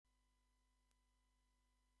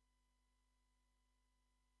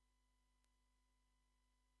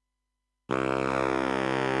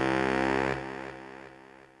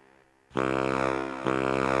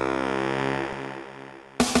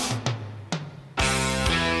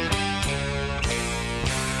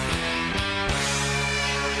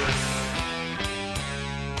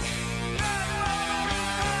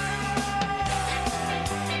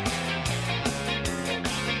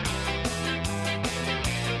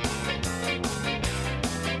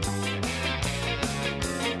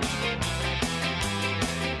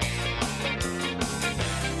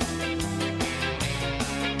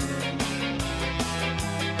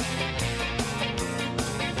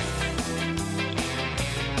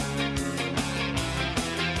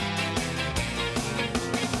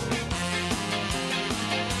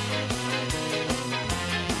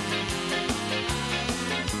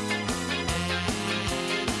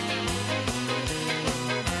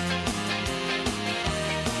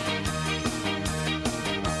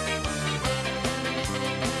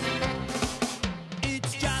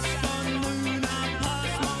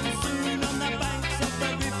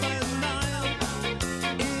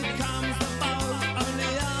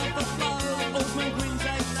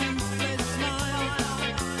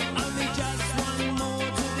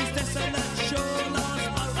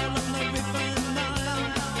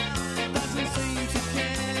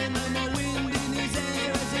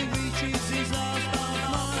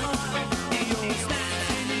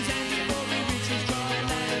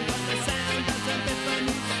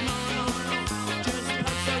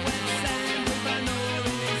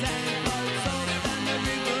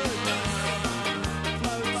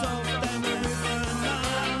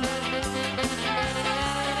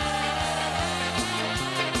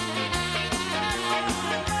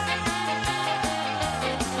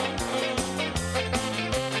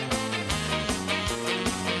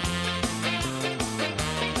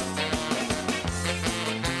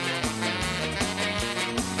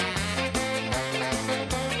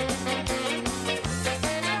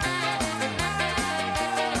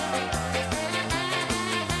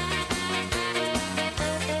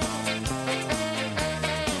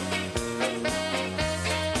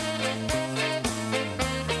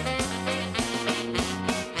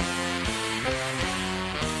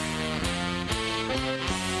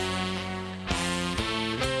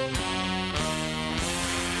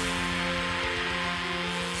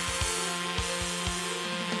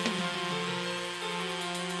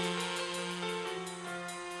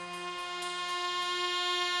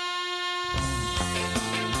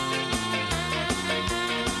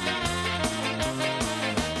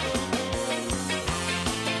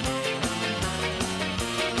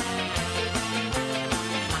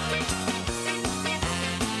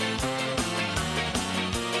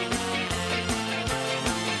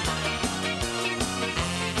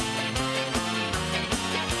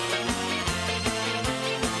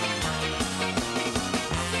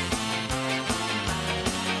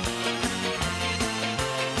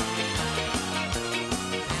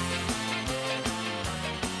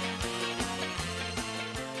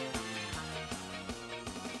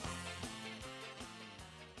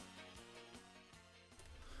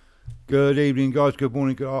Good evening, guys. Good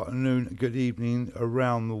morning, good afternoon, good evening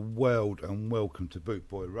around the world, and welcome to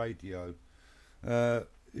Bootboy Radio.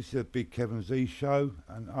 This is a big Kev And Zee show,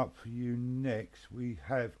 and up for you next, we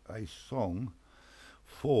have a song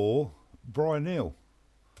for Brian Neal.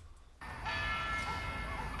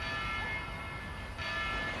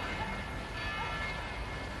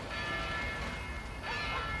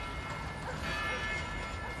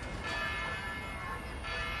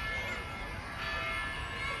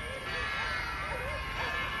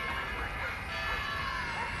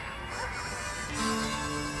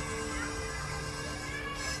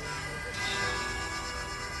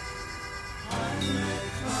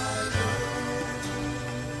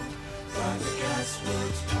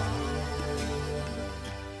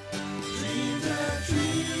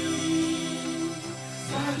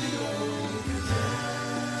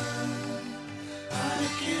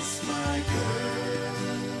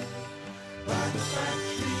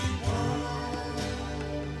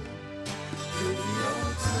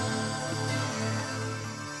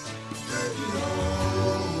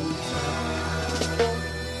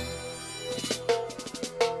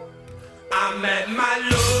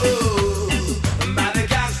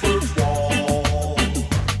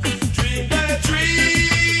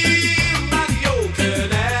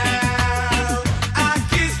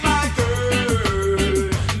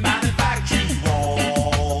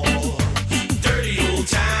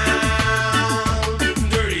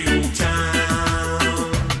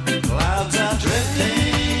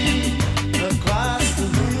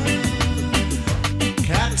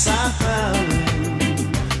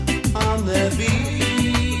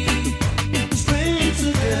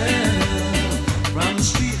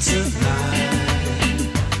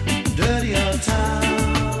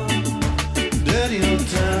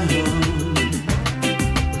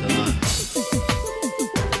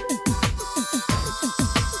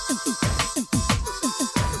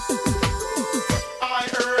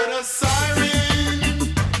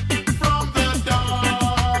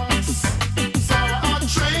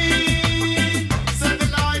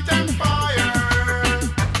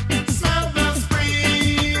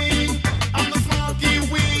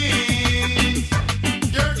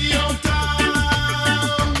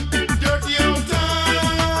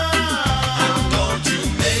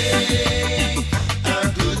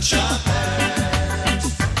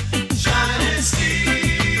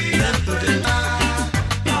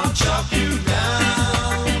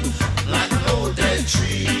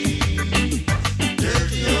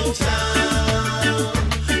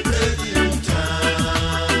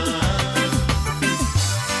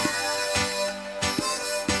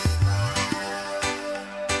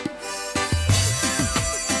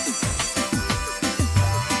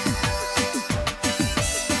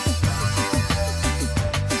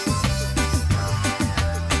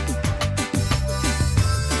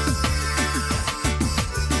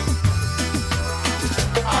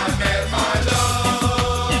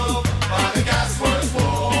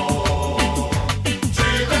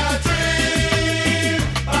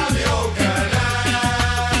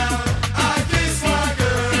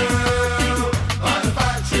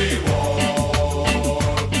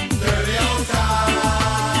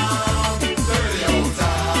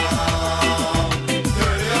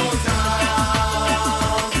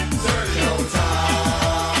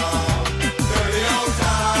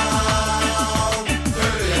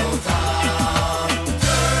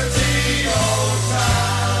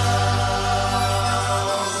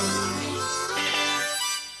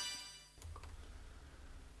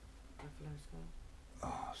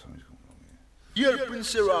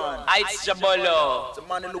 Ice Jabolo. The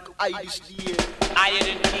man look Irish here. I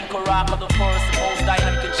ain't King Karaka, the first, the most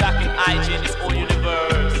dynamic and shocking IG in this whole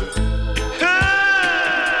universe.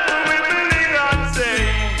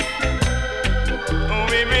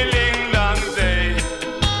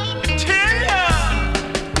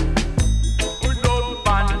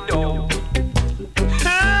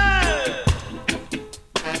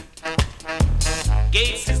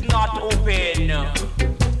 Gates is not open.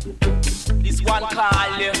 This one call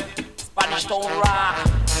Spanish Town Rock.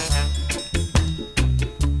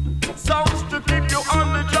 Songs to keep you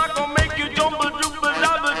on the track or make you jumble, jumble,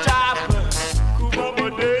 double tap.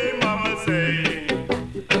 Kumama day, mama say.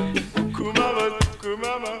 Kumama,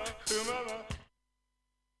 kumama, kumama.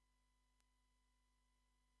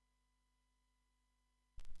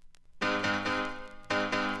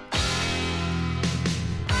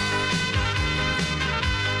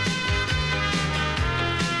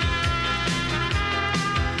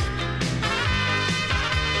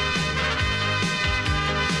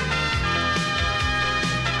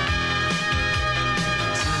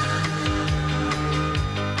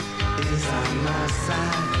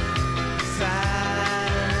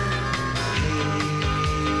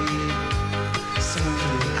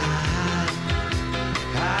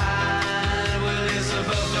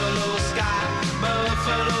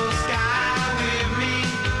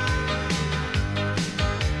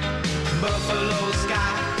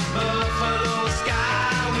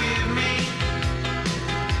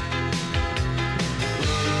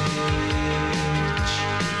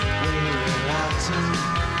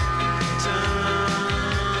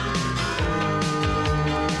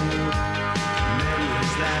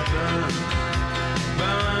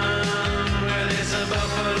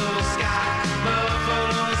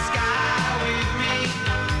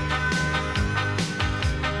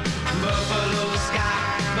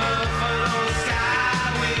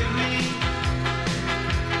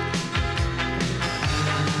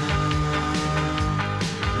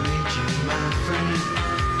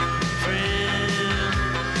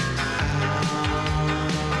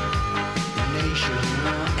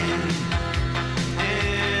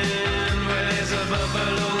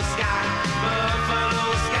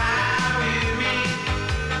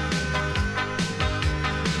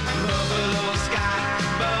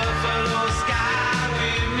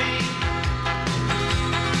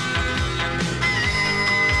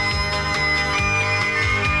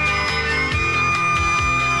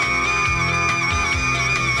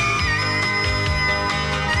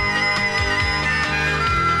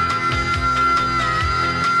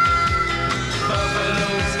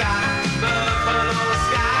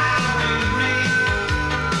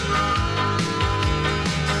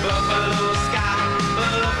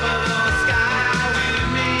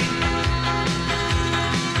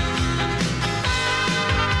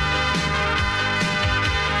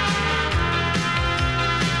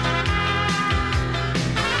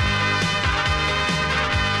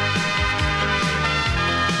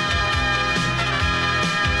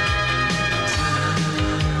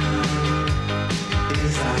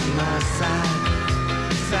 my side,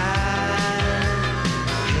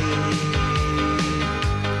 hey,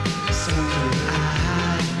 something I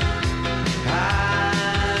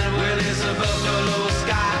hide. Well, it's a buffalo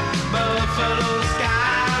sky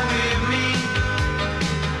with me.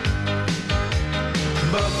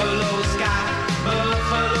 Buffalo sky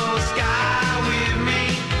with me.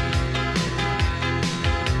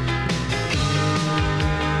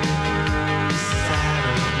 Inside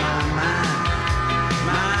of my mind,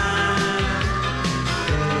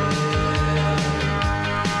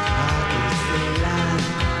 I can say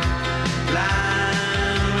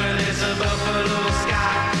line. Well, it's a buffalo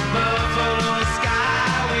sky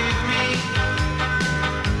with me.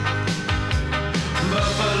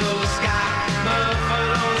 Buffalo sky with me.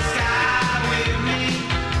 Buffalo sky with me.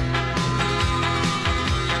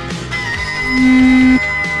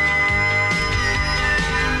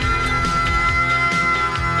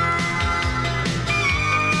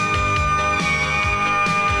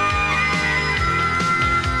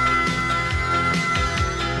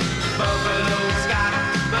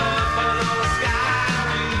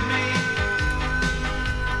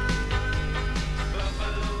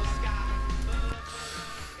 Buffalo sky.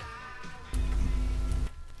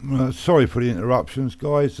 Sorry for the interruptions,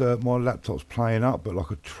 guys. My laptop's playing up, but like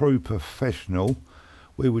a true professional,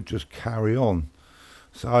 we would just carry on.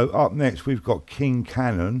 So up next, we've got King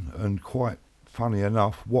Cannon, and quite funny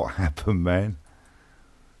enough, what happened, man?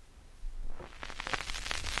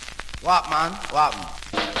 What, man? What?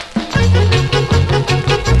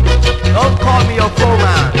 Don't call me your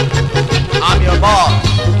foreman. I'm your boss.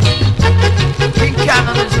 King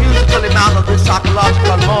Cannon is musically man of this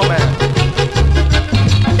psychological moment.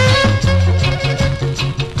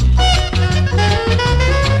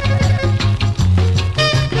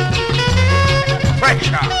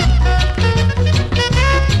 Pressure.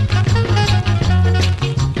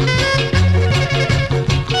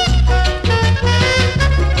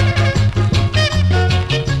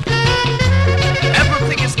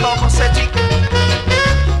 Everything is copacetic.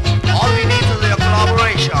 All we need is your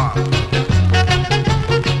collaboration.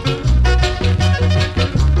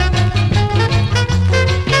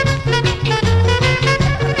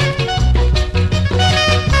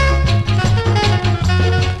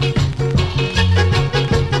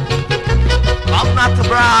 I'm not the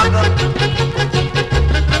brag.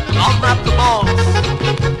 I'm not the boss.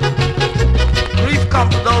 Grief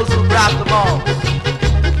comes to those who grab the balls.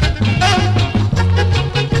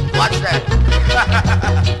 Watch that.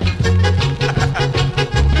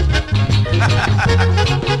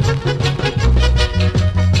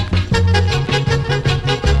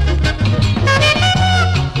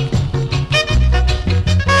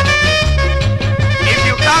 If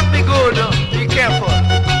you can't be good, be careful.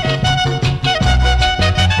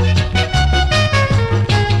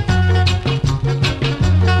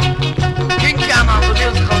 King Cannon, the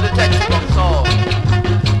musical detective of soul.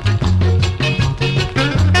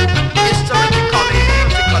 Historically,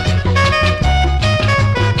 musically,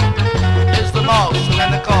 is the most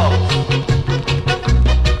and the cause.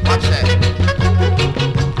 Watch that.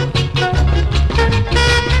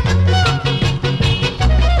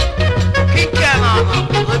 King Cannon,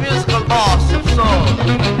 the musical boss of soul.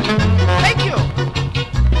 Thank you.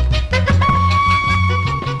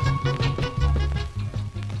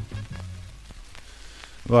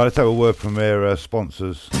 Right, let's have a word from their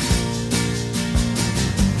sponsors.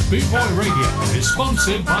 Boot Boy Radio is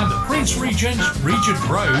sponsored by the Prince Regent, Regent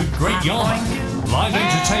Road, Great Yarmouth. Live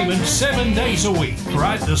entertainment 7 days a week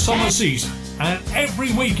throughout the summer season and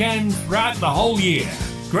every weekend throughout the whole year.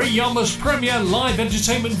 Great Yarmouth's premier live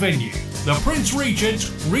entertainment venue, the Prince Regent,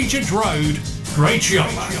 Regent Road, Great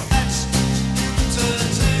Yarmouth.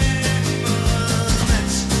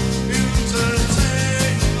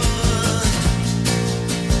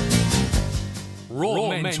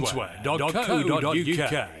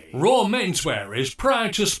 rawmenswear.co.uk. Raw Menswear is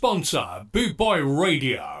proud to sponsor Boot Boy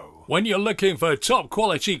Radio. When you're looking for top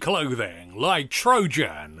quality clothing like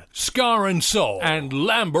Trojan, Scar and Soul and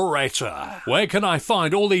Lamberetta, where can I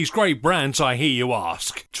find all these great brands, I hear you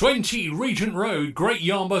ask? 20 Regent Road, Great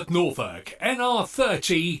Yarmouth, Norfolk,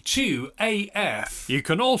 NR30 2AF. You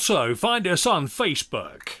can also find us on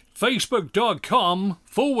Facebook.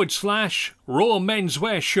 Facebook.com/Raw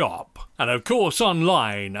Menswear Shop. And of course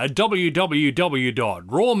online at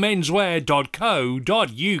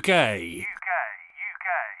www.rawmenswear.co.uk.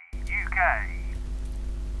 UK.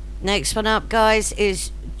 Next one up, guys,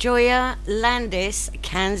 is Joya Landis,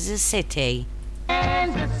 Kansas City.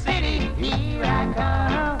 Kansas City, here I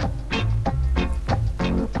come.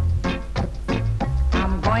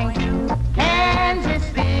 I'm going to Kansas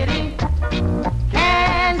City,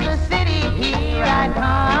 Kansas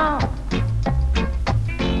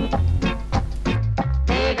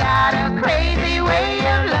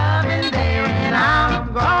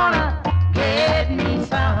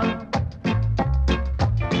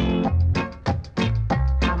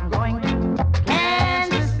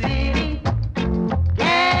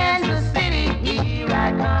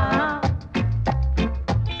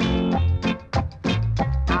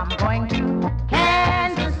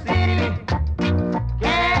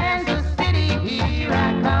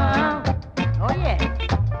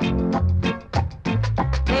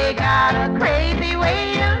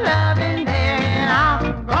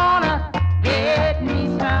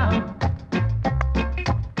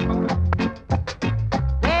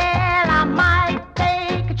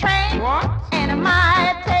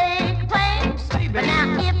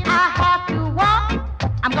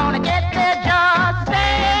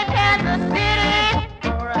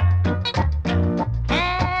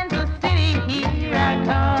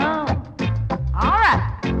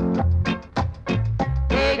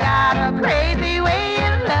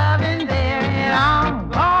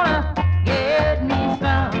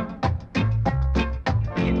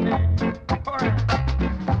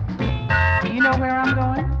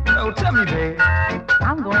me, babe.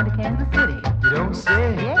 I'm going to Kansas City. You don't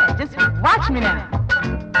say. Yeah, just watch me now.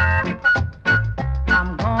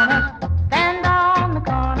 I'm gonna stand on the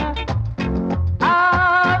corner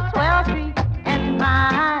of 12th Street and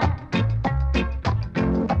Vine.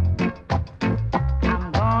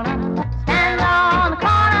 I'm gonna stand on the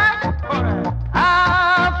corner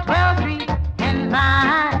of 12th Street and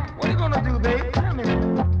Vine. What are you gonna do, babe? Tell me now.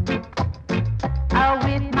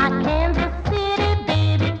 With my Kansas City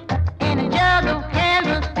baby in a jug of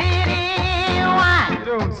Kansas City wine. You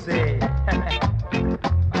don't say.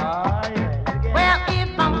 Oh, yeah. Well,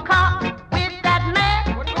 if I'm caught with that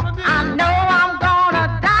man, What you gonna do? I know I'm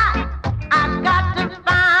gonna die. I've got to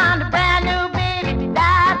find a brand new baby.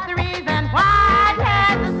 That's the reason why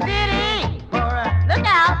Kansas City. All right. Look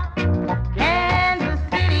out, Kansas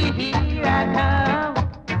City, here I come.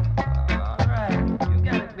 All right. You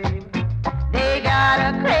got it, baby. They got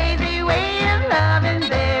a crazy way of loving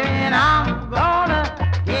there, and I'm gonna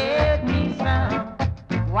get me some.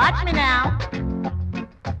 Watch me now.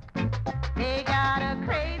 They got a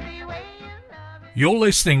crazy way of loving. You're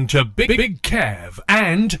listening to Big Kev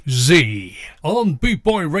and Zee on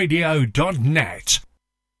bootboyradio.net.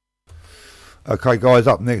 Okay, guys,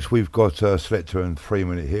 up next we've got Selector and 3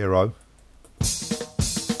 Minute Hero.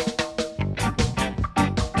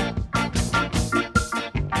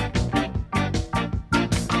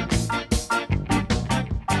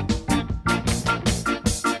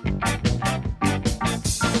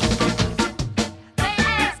 They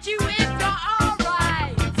asked you if you're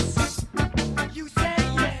alright. You say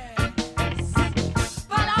yes.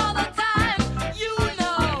 But all the time, you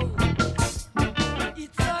know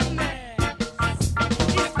it's a mess.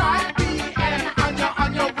 It's 5 p.m. and you're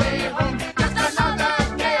on your way home. Just another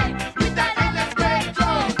day with that endless great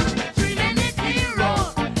drum. 3 minute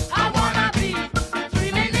hero, I wanna be.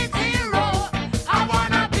 3 minute hero, I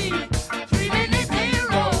wanna be. 3 minute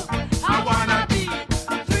hero, I wanna be.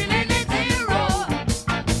 3 minute hero.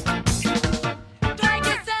 Drag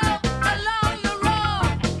yourself along the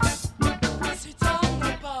road. Sit on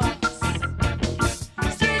the bus.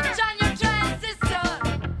 Switch on your transistor.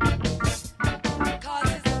 Cause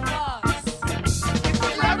it's a bus.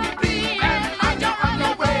 It's 11 p.m. and you're on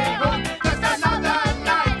your way home. Just another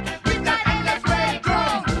night with that endless great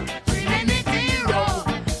drum. 3 minute hero,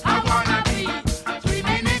 I wanna be. 3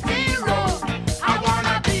 minute hero, I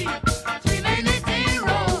wanna be. 3 minute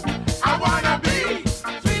hero, I wanna be.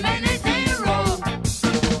 3 minute hero.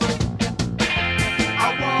 I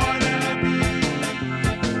wanna be.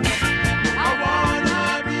 I wanna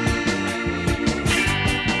be.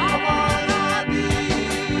 I wanna be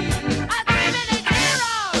a 3 minute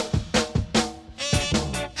hero.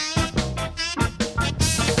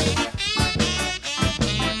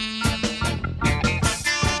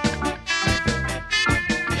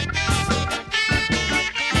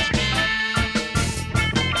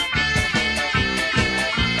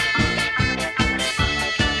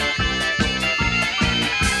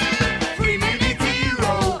 Three minute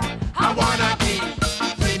hero, I wanna be.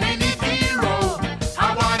 3 minute hero,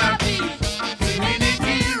 I wanna be. 3 minute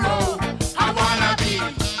hero, I wanna be.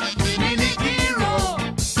 3 minute hero.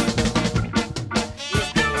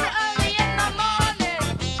 It's too early in the morning.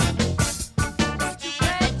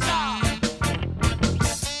 Stupid job.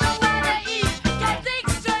 Nowhere to eat, can't think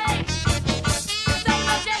straight. Same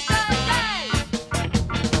as yesterday.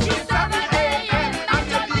 It's 7 a.m. I'm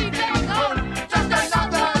just leaving home. Just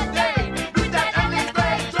another day with that endless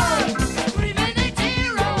great drum. 3 minute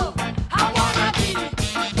hero, I wanna be.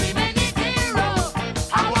 3 minute hero,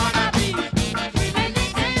 I wanna be. 3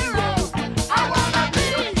 minute hero, I wanna be.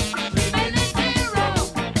 3 minute hero,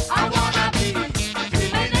 I wanna be. 3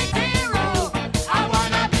 minute hero, I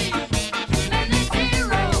wanna be. 3 minute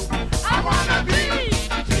hero, I wanna be.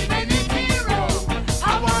 3 minute hero, I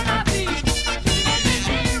wanna be. 3 minute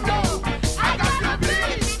hero, I gotta be.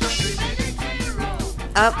 3 minute hero.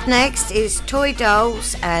 Up next is Toy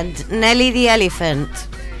Dolls and Nelly the Elephant.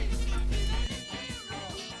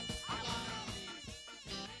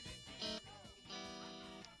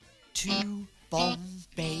 To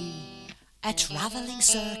Bombay, a travelling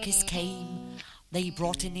circus came. They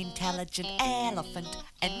brought an intelligent elephant,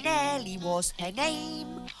 and Nellie was her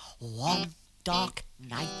name. One dark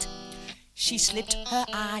night, she slipped her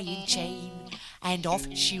iron chain, and off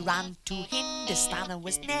she ran to Hindustan and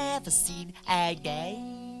was never seen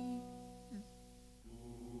again.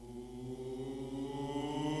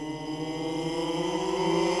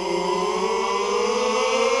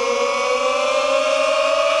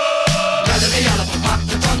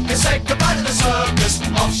 Say goodbye to the circus.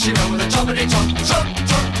 Off she ran with a jumpity jump, jump,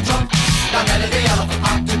 jump, jump. Now Nelly the elephant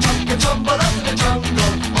packed a trunk and tumbled out in the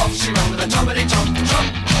jungle. Off she ran with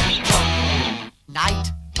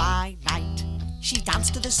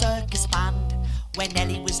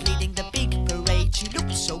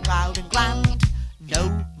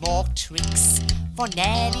tricks for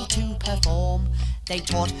Nelly to perform. They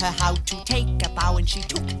taught her how to take a bow, and she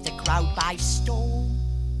took the crowd by storm.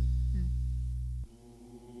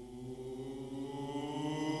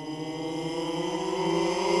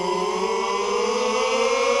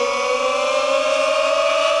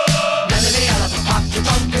 Nelly the elephant packed her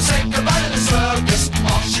trunk and said goodbye to the circus.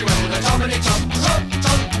 Off she went with a jumpity jump, jump,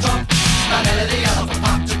 jump, jump. Now Nelly the elephant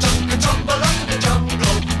packed her trunk and tumbled up in the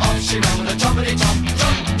jungle. Off she went with a jumpity jump,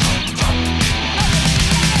 jump, jump, jump.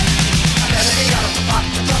 Now Nelly the elephant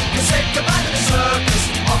packed her trunk and said goodbye to the circus.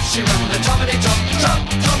 Off she went with a jumpity jump, jump,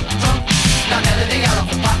 jump, jump. Now Nelly the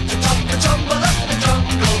elephant packed her trunk and tumbled up in the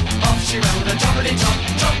jungle. Off she went with a jumpity jump,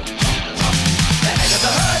 jump, jump, jump. The head of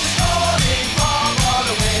the herd is calling from all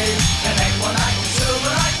away. The neck one eye from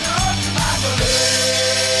silver like the road to Mandalay.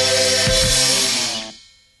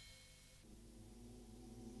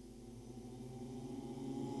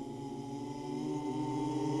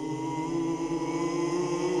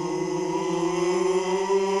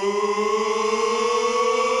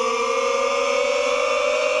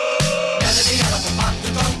 Nelly the elephant packed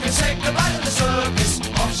her trunk and said goodbye to the circus.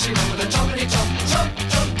 Off she went with a jumpity jump, jump,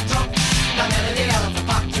 jump, jump. Now Nelly the elephant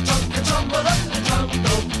packed her trunk and tumbled up in the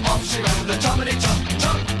jungle. Off she went with a jumpity jump,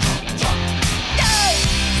 jump, jump, jump.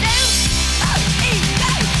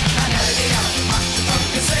 Now Nelly the elephant packed her trunk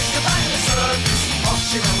and said goodbye to the circus. Off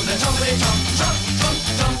she went with a jumpity jump, jump, jump,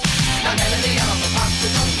 jump. Now Nelly the elephant packed her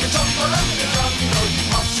trunk and tumbled up in the jungle.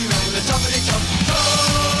 Off she went with a jumpity jump, jump,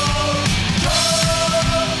 jump, jump.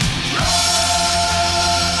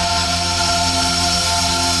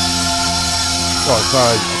 Right, so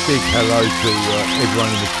a big hello to everyone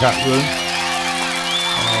in the chat room.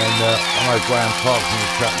 And I know Graham Clark's in the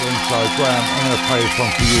chat room, so Graham, I'm going to play this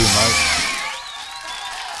one for you, mate.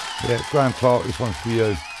 Yeah, Graham Clark, this one's for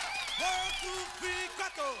you.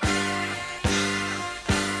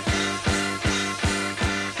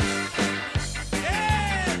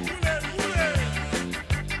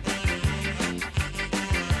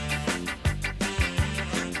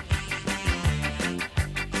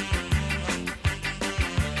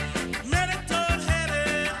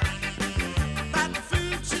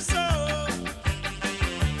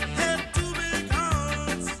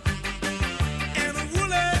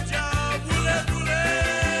 Woolly job, woolly,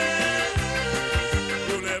 woolly.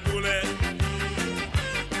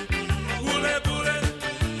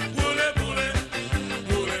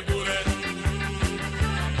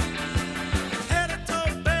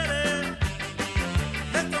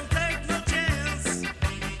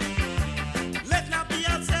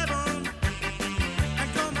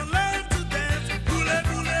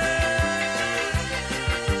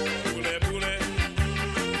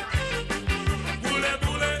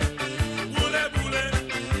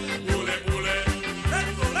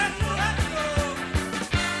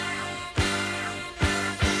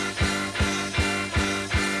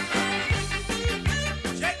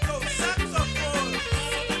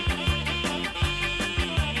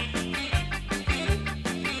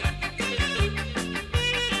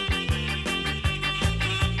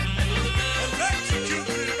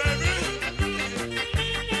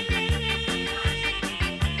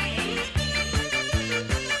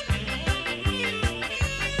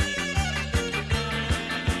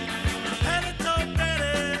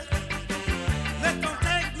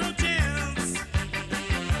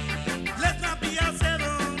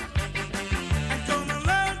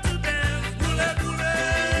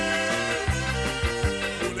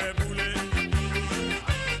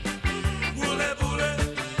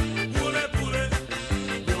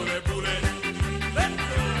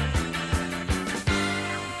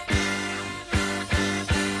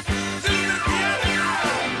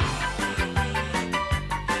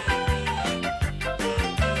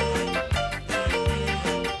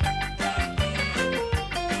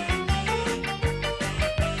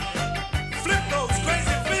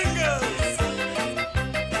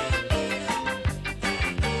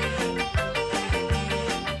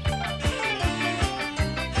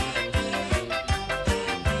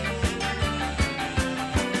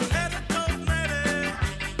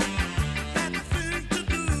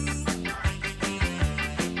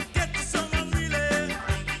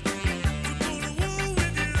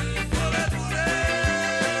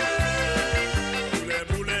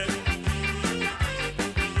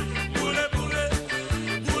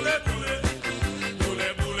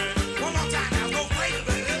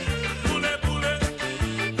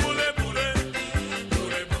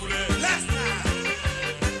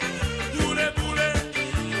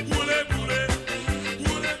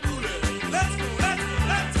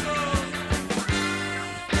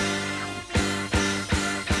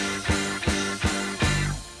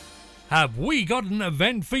 have we got an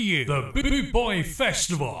event for you. The Boot Boy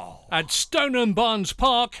Festival at Stoneham Barnes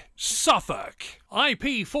Park, Suffolk.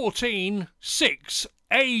 IP 14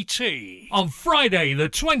 6AT. On Friday the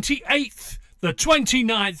 28th, the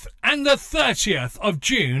 29th and the 30th of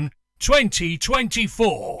June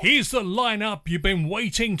 2024. Here's the lineup you've been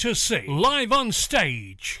waiting to see. Live on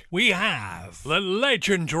stage, we have the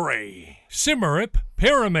legendary Simmerip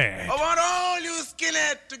Pyramid. I want all you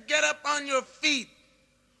skinheads to get up on your feet.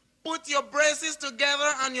 Put your braces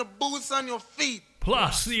together and your boots on your feet.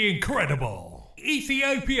 Plus the incredible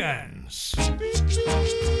Ethiopians.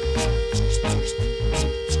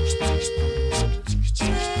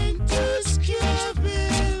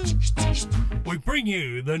 We bring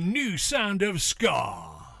you the new sound of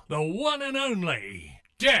ska, the one and only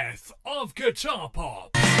Death of Guitar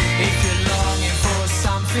Pop. If you're longing for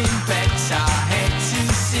something better, head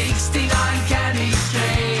to 69 Canny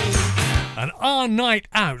Street. And our night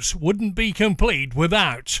out wouldn't be complete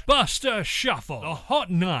without Buster Shuffle, the Hot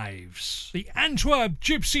Knives, the Antwerp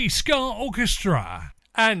Gypsy Ska Orchestra,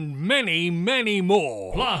 and many, many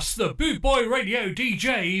more. Plus the Boot Boy Radio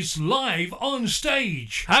DJs live on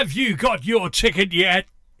stage. Have you got your ticket yet?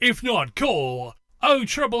 If not, call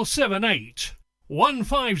 07778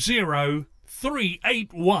 150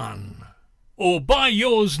 381 or buy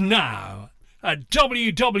yours now at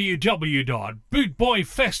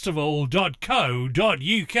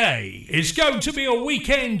www.bootboyfestival.co.uk. It's going to be a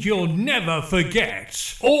weekend you'll never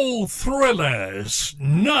forget. All thrillers,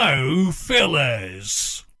 no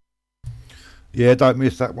fillers. Yeah, don't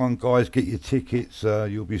miss that one, guys. Get your tickets.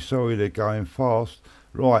 You'll be sorry they're going fast.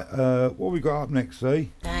 Right, what we got up next,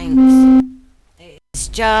 Zee? Thanks. It's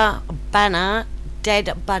Jar Banner,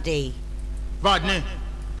 Dead Buddy. Rodney,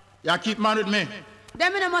 you keep man with me.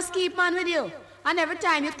 Them I must keep man with you. And every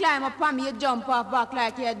time you climb up on me, you jump off back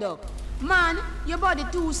like you're a duck. Man, your body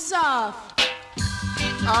too soft.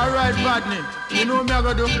 Alright, Rodney, you know what I'm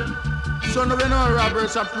going to do? So no, no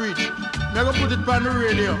robbers are preach. I'm going to put it on the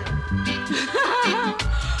radio.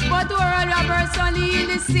 But oral Robert's only heal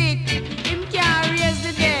the sick. Him can't raise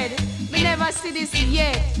the dead. Me never see this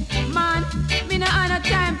yet. Man, me no have no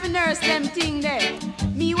time for nurse them thing there.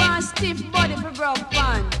 Me want stiff body for broke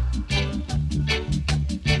pan.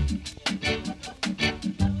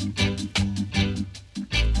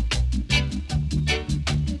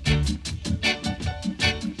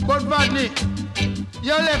 But Rodney,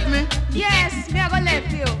 you left me? Yes, me I go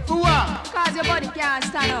left you. For what? Cause your body can't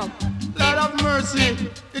stand up. Lord of mercy,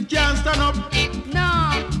 it can't stand up.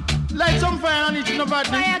 No. Light some fire on it, no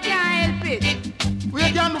Rodney. Fire can't help it. We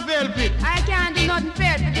can't do for help it. I can't do nothing for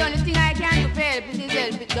help it. The only thing I can do for help it is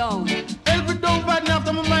help it down. Help it down, Rodney,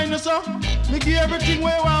 after my mind, so. Me give everything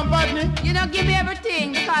where you want, Rodney. You don't give me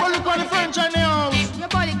everything because... But look on the French in the house. Your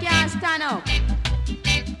body can't stand up.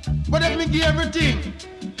 But if me give everything,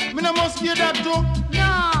 me no must give that too.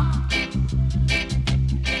 No.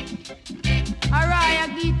 Alright,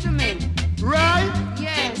 you give to me. Right?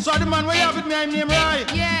 Yes. So the man where you have with me, I'm name right?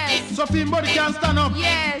 Yes. So him body can't stand up?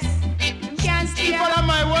 Yes. Him can't stay. He follow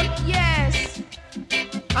my word? Yes.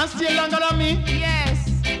 And stay longer than me? Yes.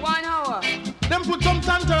 1 hour. Them put some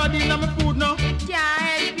tantaradi in my food now. Can't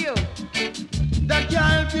help you. That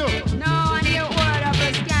can't help you? No, and your word of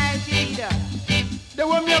us can't help you either. Then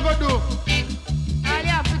what me ever do? All you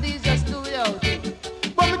have to do is just do without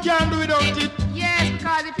it. But me can't do without it. Yes,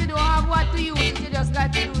 because if you don't have what to use it, you just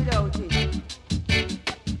got to do without it.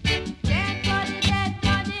 Dead body, dead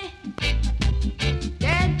body.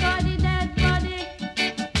 Dead body, dead body.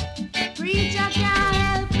 Preacher can't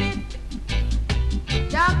help it.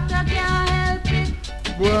 Doctor can't help it.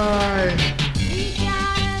 Why? He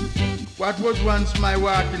can't help it. What was once my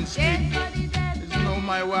walking stick Dead body, dead is body. now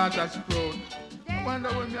my water sprout. I wonder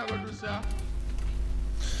what me ever do, sir.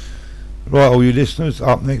 Right, all you listeners,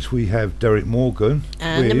 up next we have Derek Morgan.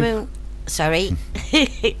 And the moon... Sorry.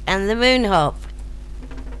 And the Moon Hop.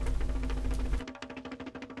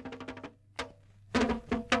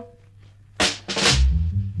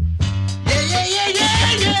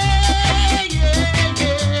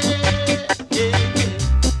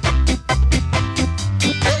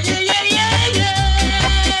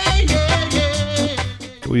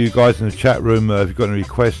 All you guys in the chat room, if you've got any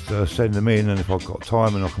requests, send them in, and if I've got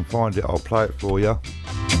time and I can find it, I'll play it for you.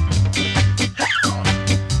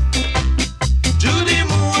 Do the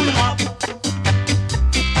moon hop.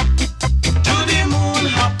 Do the moon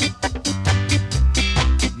hop.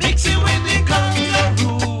 Mix it with the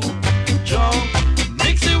kangaroo jump.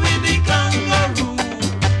 Mix it with the kangaroo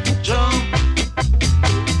jump.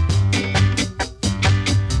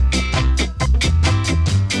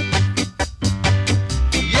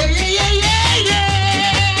 Yeah, yeah, yeah, yeah,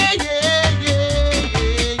 yeah, yeah.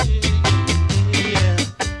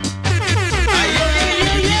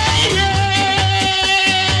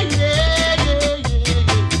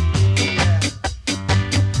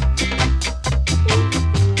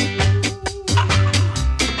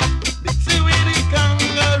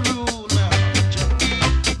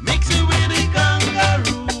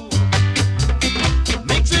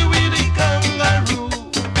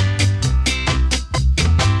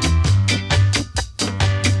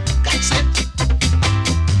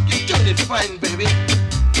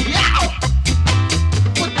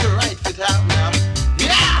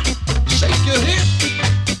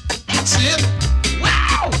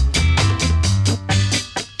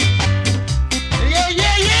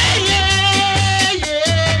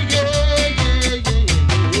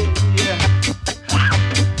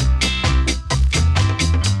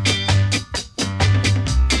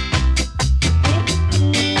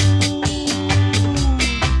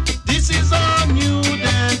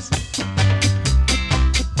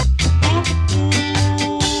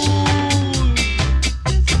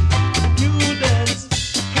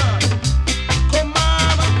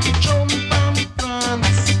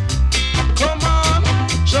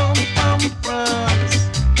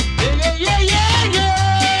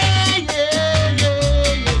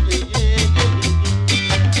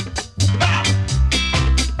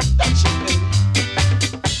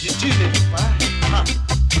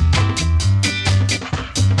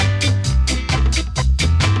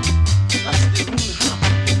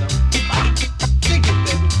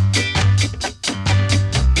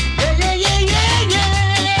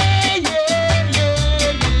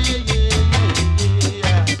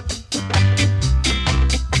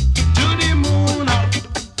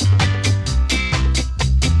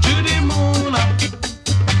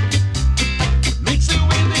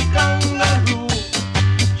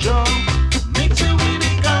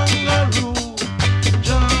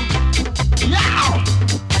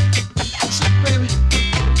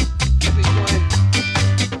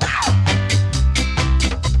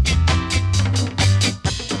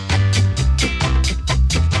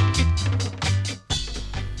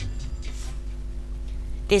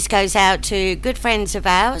 This goes out to good friends of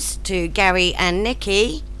ours, to Gary and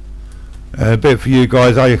Nikki. A bit for you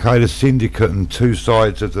guys, aka the Syndicate and Two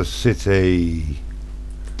Sides of the City.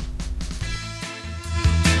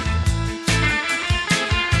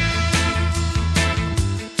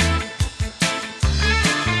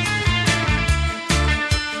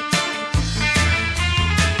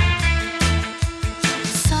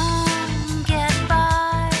 Some get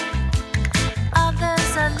by,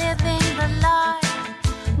 others are living the life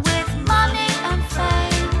with money and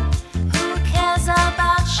fame. Who cares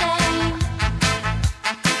about shame?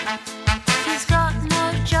 He's got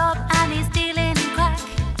no job and he's dealing crack.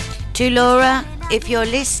 To Laura, if you're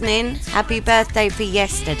listening, happy birthday for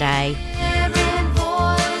yesterday. Hearing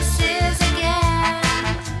voices again.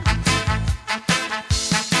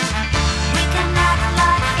 We can act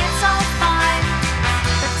like it's all fine,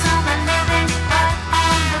 but some are living right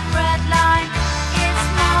on the breadline. It's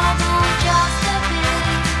more than just a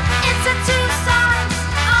pity. It's the two sides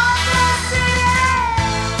of the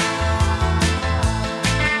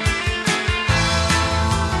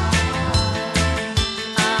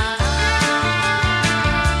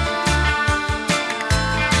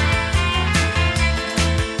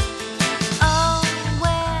Oh,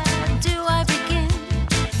 where do I begin?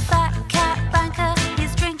 Fat cat banker,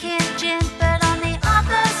 he's drinking gin, but on the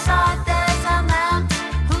other side there's a man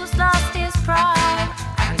who's lost his pride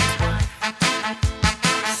and his wife.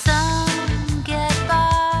 Some get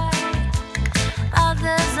by,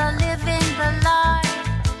 others are living the life.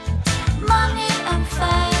 Money and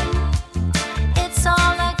fame, it's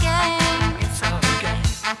all a game. It's all a game.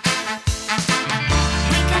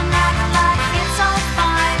 We can act like it's all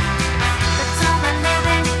fine, but some are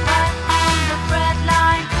living right on the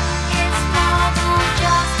breadline. It's more than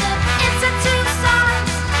just it's a two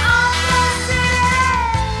sides of the city.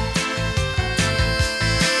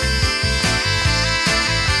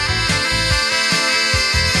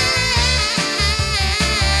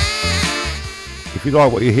 If you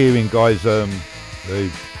like what you're hearing, guys, the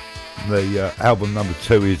album number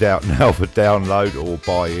 2 is out now for download or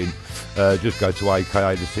buy-in. Just go to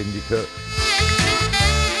aka the Syndicate.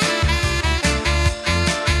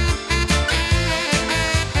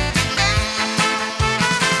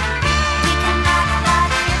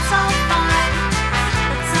 It's all fine,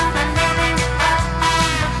 but some are living right on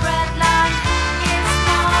the breadline. It's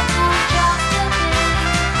more than just a pity.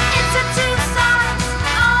 It's a two sides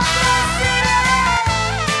of the city.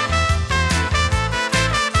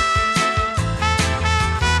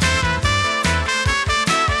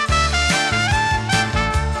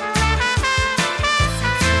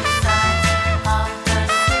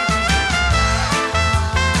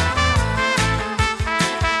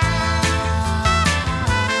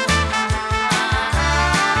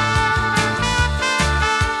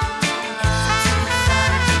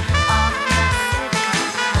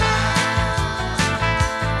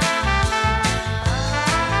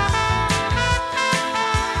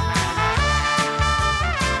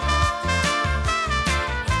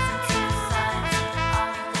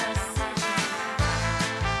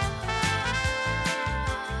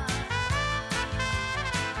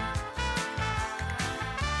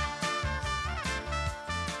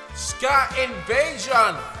 Ska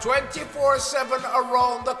Invasion, 24/7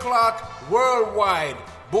 around the clock, worldwide.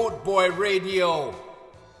 Boot Boy Radio.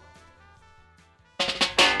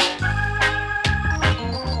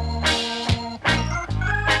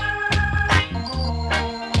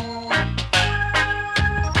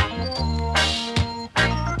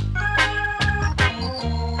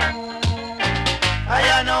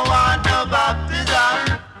 I don't want no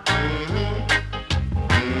baptism.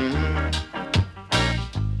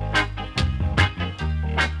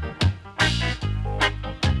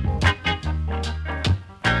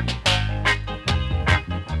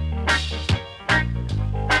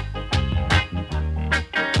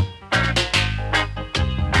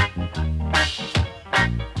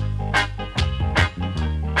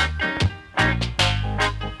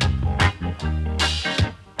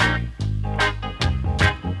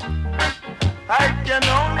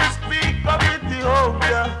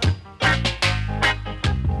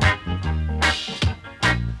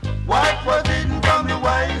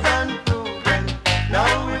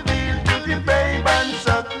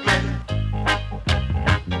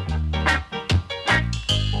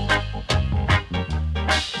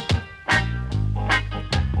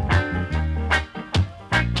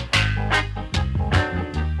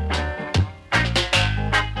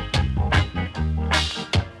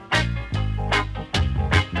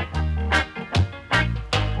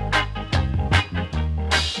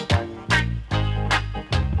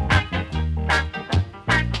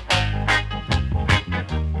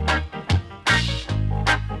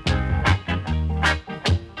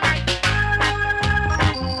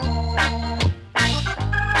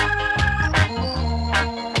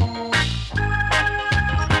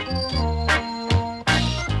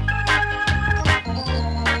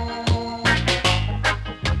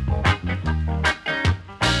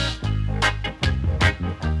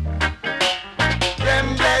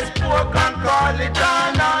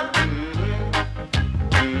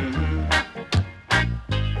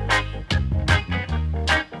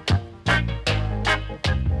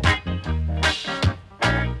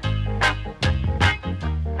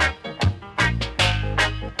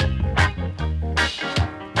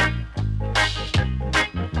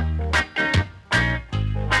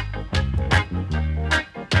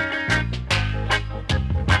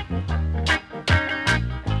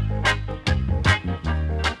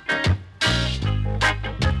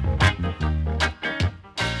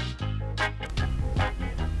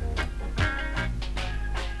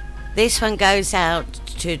 This one goes out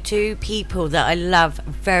to two people that I love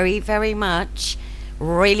very, very much.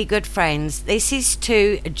 Really good friends. This is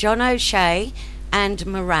to John O'Shea and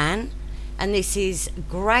Moran, and this is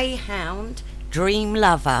Greyhound Dream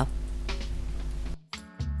Lover.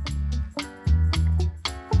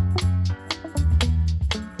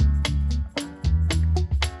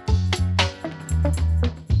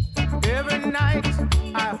 Every night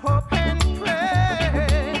I hope and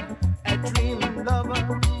pray a dream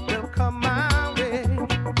lover will come my way.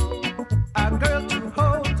 A girl to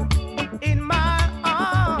hold in my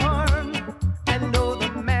arms and know the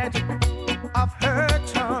magic of her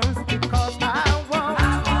charms, because I want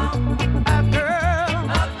a girl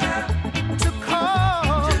to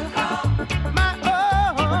call my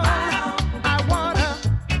own. I want a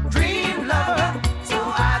dream lover so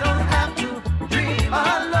I don't have to dream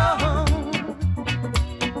alone.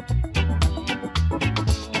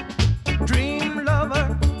 Dream lover,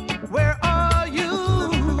 where are you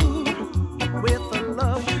with a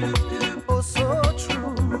love oh so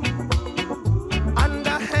true?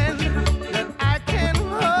 Underhand that I can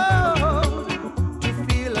hold to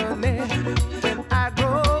feel her near when I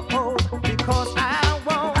grow old, because I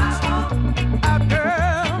want a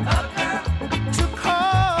girl to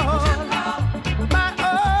call my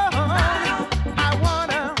own. I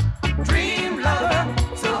want a dream lover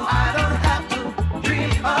so I don't have to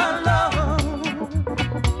dream alone.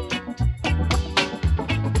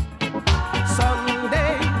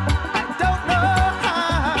 Someday, I don't know how,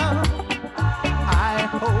 I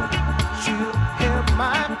hope she'll hear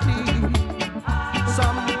my plea.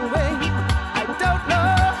 Some way, I don't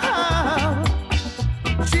know how,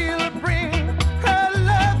 she'll bring her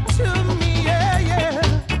love to me, yeah, yeah.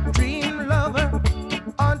 Dream lover,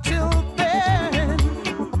 until then,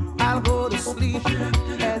 I'll go to sleep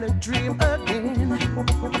and dream again.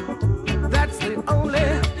 That's the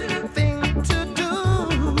only thing to do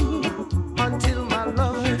until my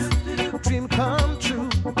lover's dream come true,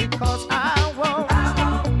 because I want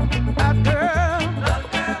a girl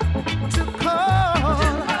to call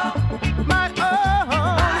my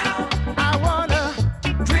own. I want a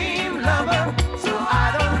dream lover so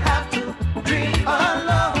I don't have to dream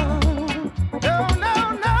alone. No, no,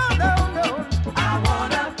 no, no, no. I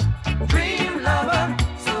want a dream lover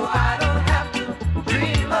so I don't have to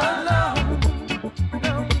dream alone.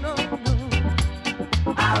 No, no, no.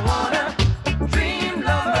 I want a dream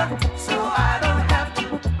lover so I don't have to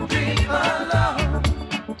dream alone.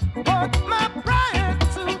 Want my pride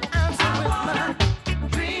to answer with my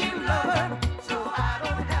dream lover so I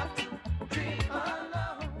don't have to dream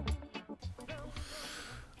alone.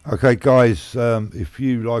 Okay, guys, if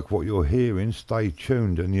you like what you're hearing, stay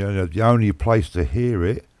tuned. And you know, the only place to hear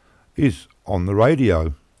it is on the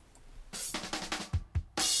radio.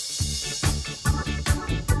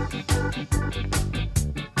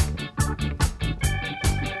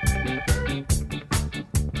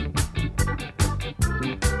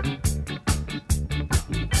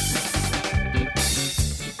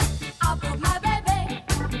 I bought my baby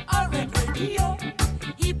a red radio.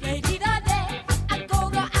 He played it all day. I go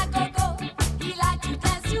go, I go go. He liked to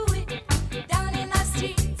dance to it down in the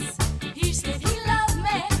streets. He said he loved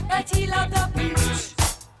me, but he loved the beach.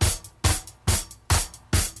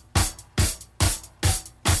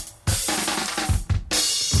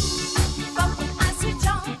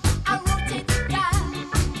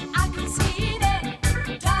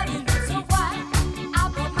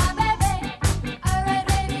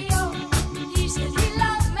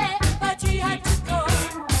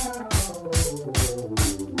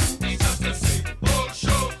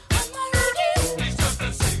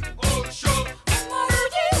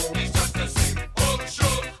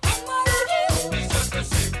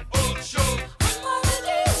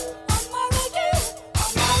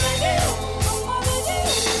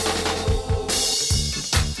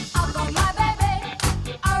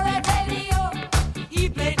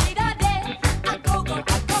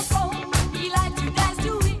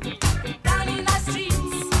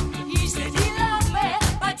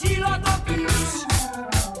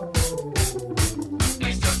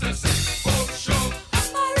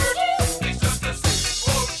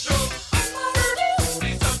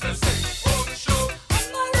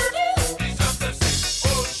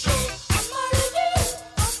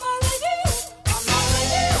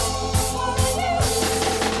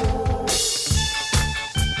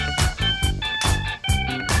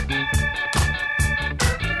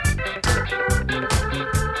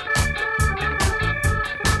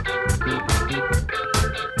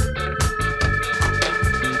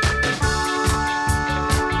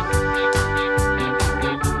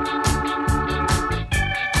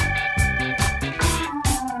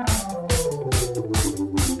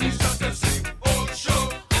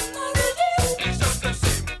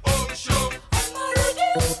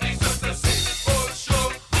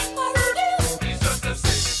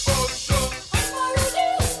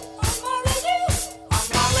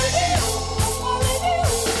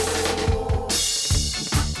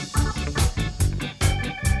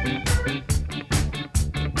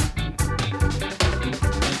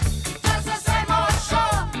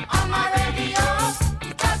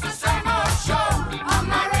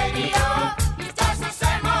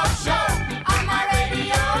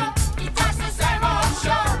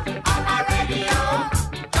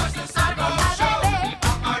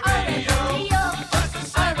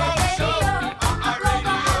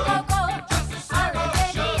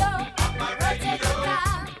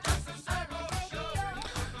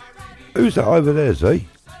 Who's that over there, Zee?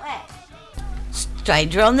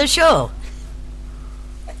 Stranger on the shore.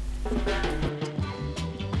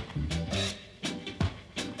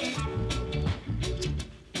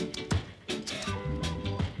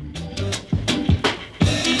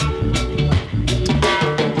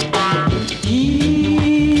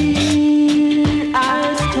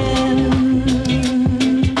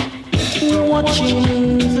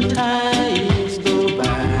 Watching the times go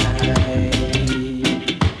by,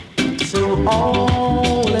 so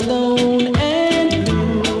all alone and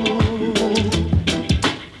blue,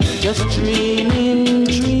 just dreaming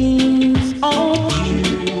dreams of you.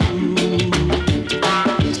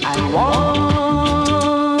 I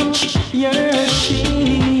watch your ship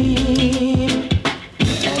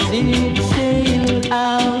as it sailed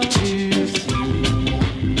out to sea.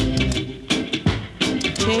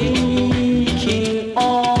 Taking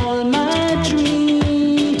all my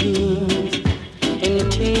dreams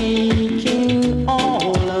and taking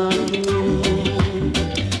all of me.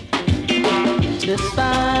 The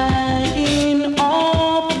sighing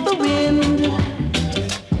of the wind,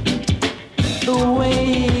 the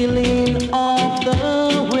wailing of the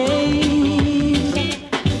waves,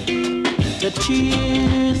 the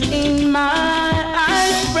tears in my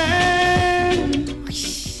eyes burn.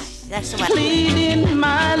 That's the one. Pleading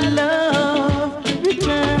my love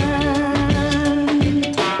return.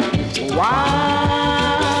 Why,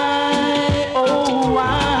 oh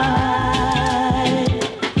why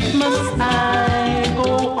must I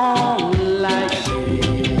go on like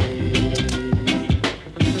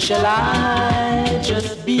this? Shall I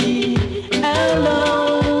just be a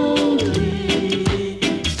lonely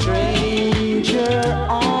stranger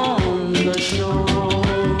on the shore?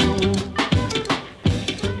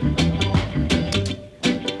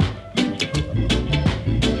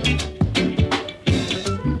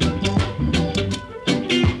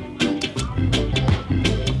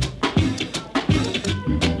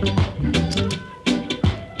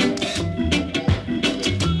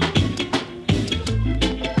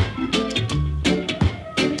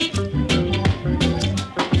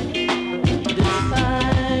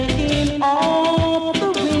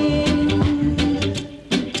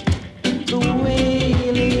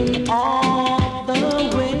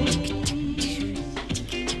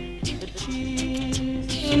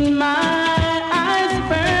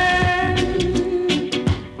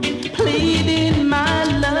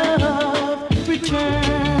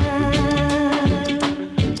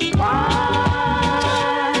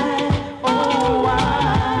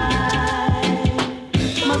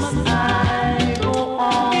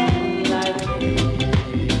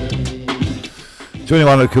 To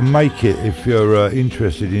anyone who can make it, if you're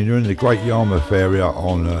interested and you're in the Great Yarmouth area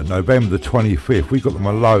on November the 25th, we've got the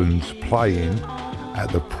Malones playing at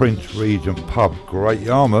the Prince Regent Pub, Great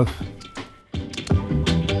Yarmouth.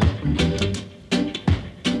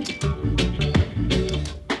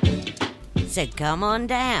 So come on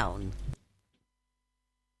down.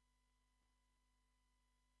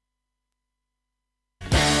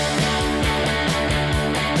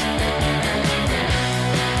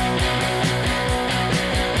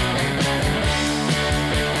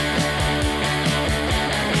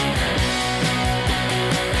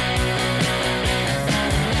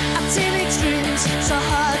 So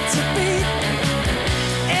hard to beat.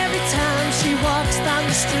 Every time she walks down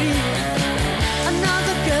the street,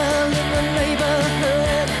 another girl in the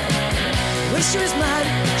neighborhood. Wish she was mine,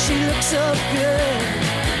 she looks so good.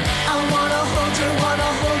 I wanna hold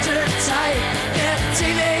her tight. Get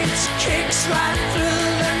teenage kicks right through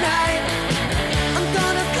the night. I'm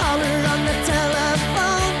gonna call her on the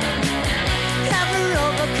telephone, have her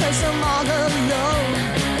over 'cause I'm all alone.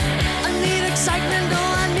 I need excitement,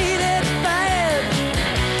 oh I need it bad,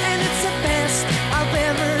 and it's the best I've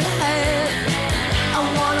ever had. I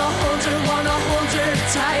wanna hold her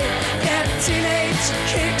tight. Get teenage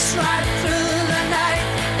kicks right through the night.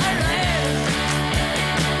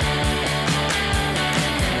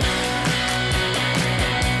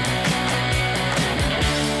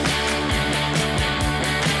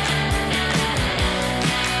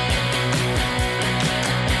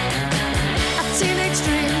 Teenage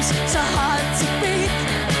dreams so hard to beat.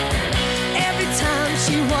 Every time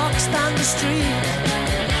she walks down the street,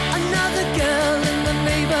 another girl in the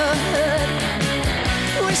neighborhood.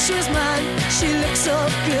 Wish she was mine, she looks so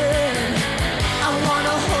good. I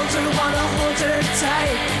wanna hold her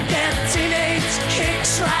tight. Get teenage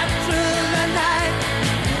kicks right through the night.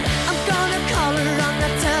 I'm gonna call her on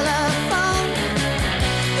the telephone,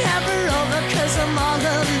 have her over 'cause I'm all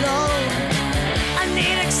alone. I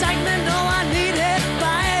need excitement, oh I need it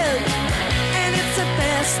bad, and it's the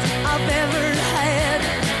best I've ever had.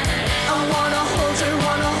 I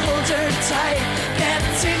tight. Get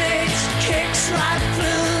teenage kicks right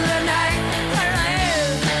through the night.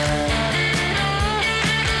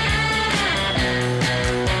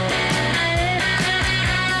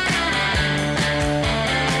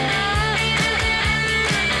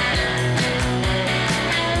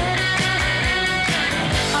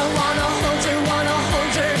 I wanna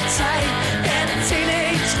hold her tight. Get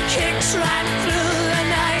teenage kicks right through the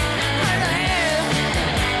night.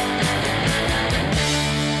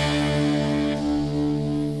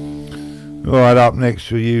 All right, up next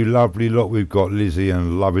for you, lovely lot, we've got Lizzie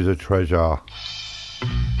and Love is a Treasure.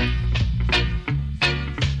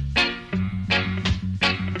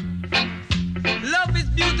 Love is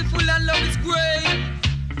beautiful and love is great.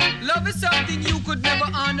 Love is something you could never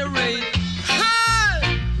underrate.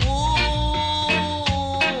 Hey!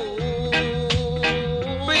 Oh,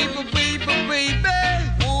 baby, baby, baby.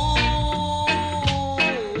 Oh,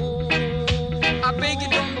 I beg you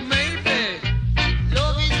don't go maybe.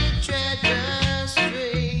 Love is a treasure,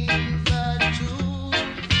 strange but true.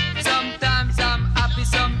 Sometimes I'm happy,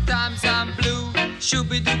 sometimes I'm blue.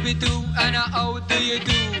 Shooby dooby doo, and how do you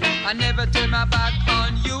do? I never turn my back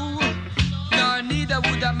on you, nor neither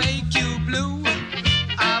would I make you blue.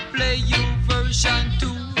 I play you version 2.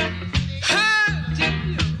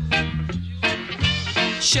 Hey!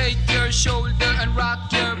 Shake your shoulder and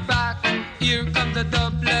rock your back. Here comes the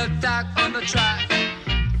double attack on the track.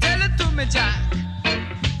 Tell it to me, Jack.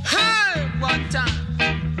 Hey! One time.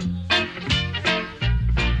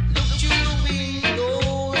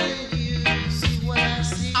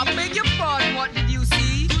 I beg your pardon, what did you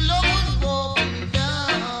see?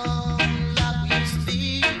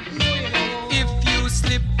 If you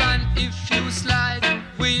slip and if you slide,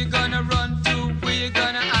 where you gonna run to, where you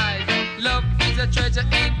gonna hide? Love is a treasure,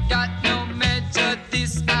 ain't got no measure.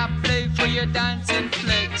 This I play for your dancing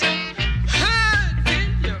pleasure.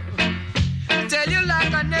 Tell you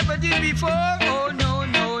like I never did before. Oh no,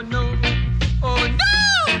 no, no. Oh no!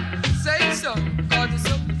 Say so, cause it's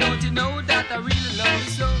so. Don't you know that I really love you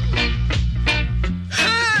so?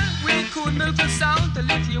 We could milk the sound to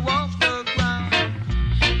lift you off the ground.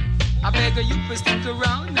 I beg you to stick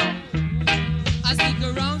around now. I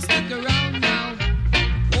stick around now.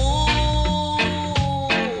 Oh,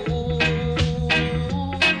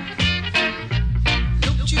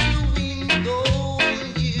 look through the window and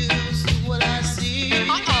you see what I see.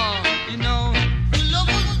 You know. Love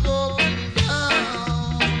was going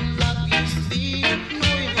down like we used to be.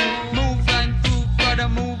 Move and groove, brother,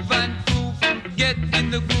 move and groove. Get in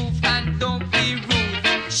the groove and don't be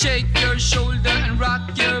rude. Shake your shoulder and rock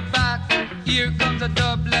your back. Here comes a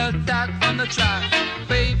double attack on the track.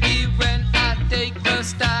 Baby, when I take the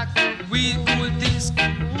stack, we do this.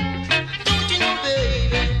 Don't you know,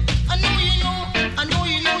 baby? I know you know, I know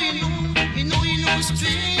you know, you know,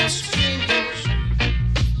 strange.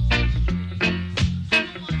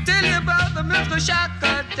 Tell you about the milk shock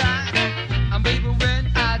attack. And baby,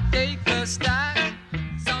 when I take the stack,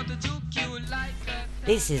 sound to juke you like a...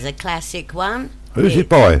 This is a classic one. Who's it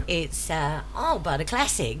by? It's by the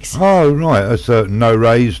Classics. Oh, right, that's No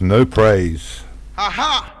Raise, No Praise.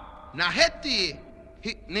 Aha! Naheti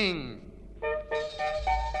Hickning.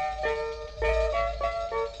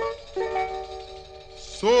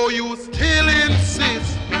 So you still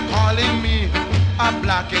insist calling me a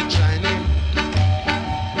black and shiny.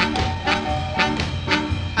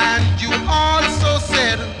 And you also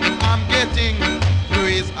said I'm getting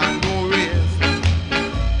praise and no raise.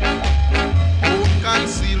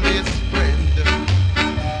 Conceal this friend.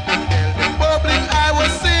 Tell the public I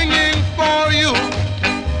was singing for you,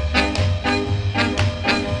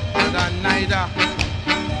 and I neither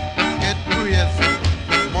get praise,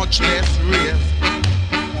 much less raise.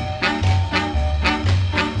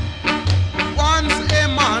 Once a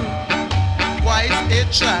man, twice a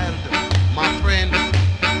child, my friend.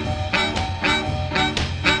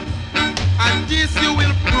 And this you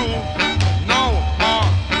will prove now or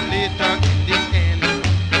later in the end.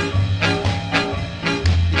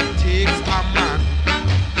 It takes a man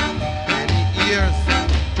many years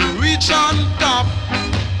to reach on top,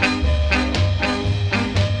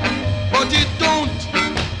 but it don't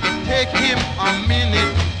take him a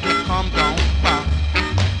minute to come down back.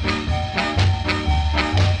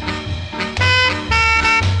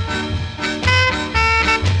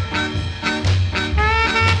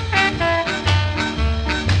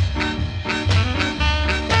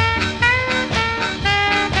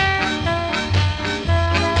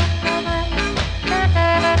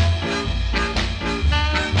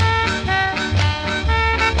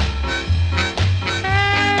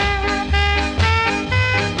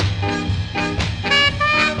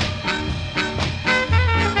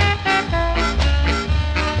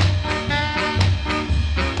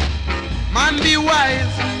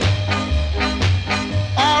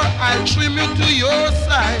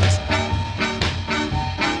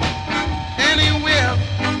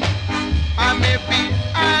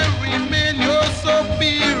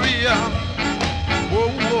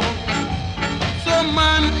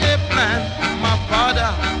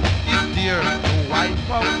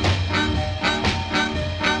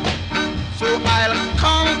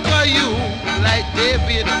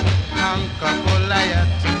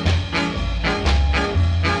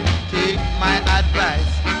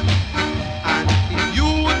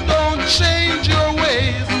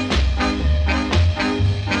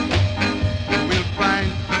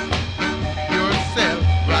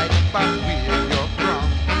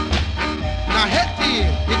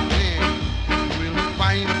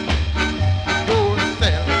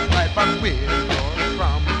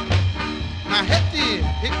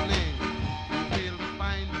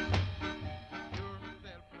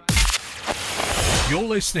 You're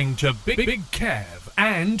listening to Big Kev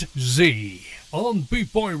and Zee on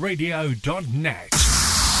bootboyradio.net.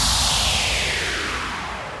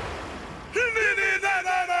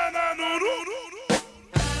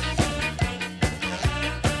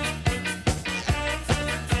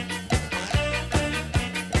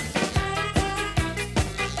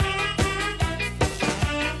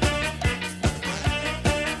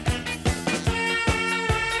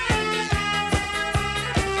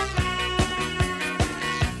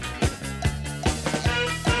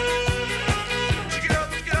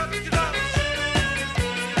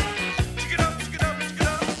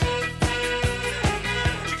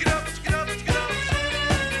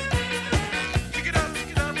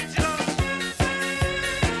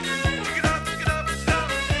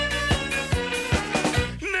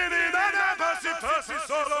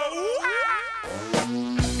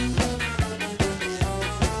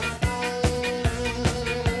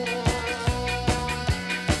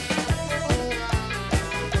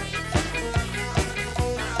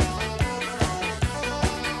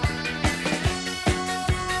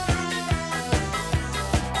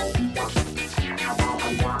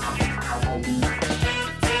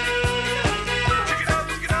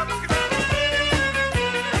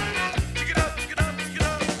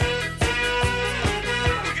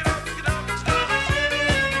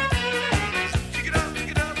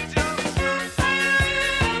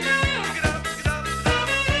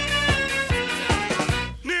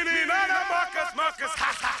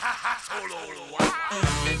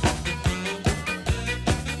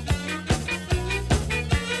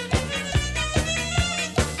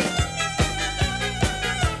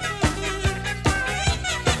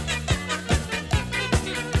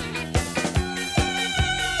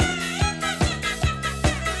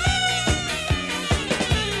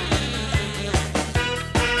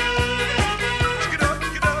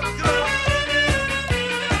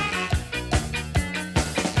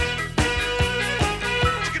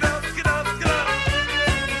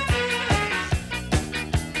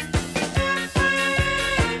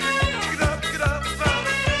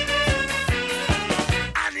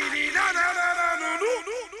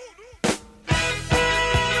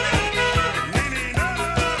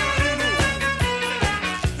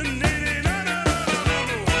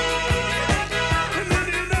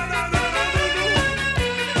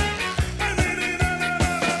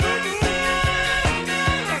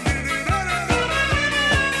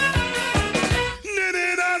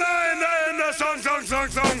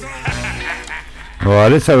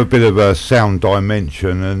 Right, let's have a bit of a sound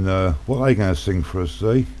dimension, and what are they going to sing for us,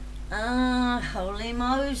 Zee? Holy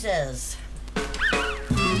Moses.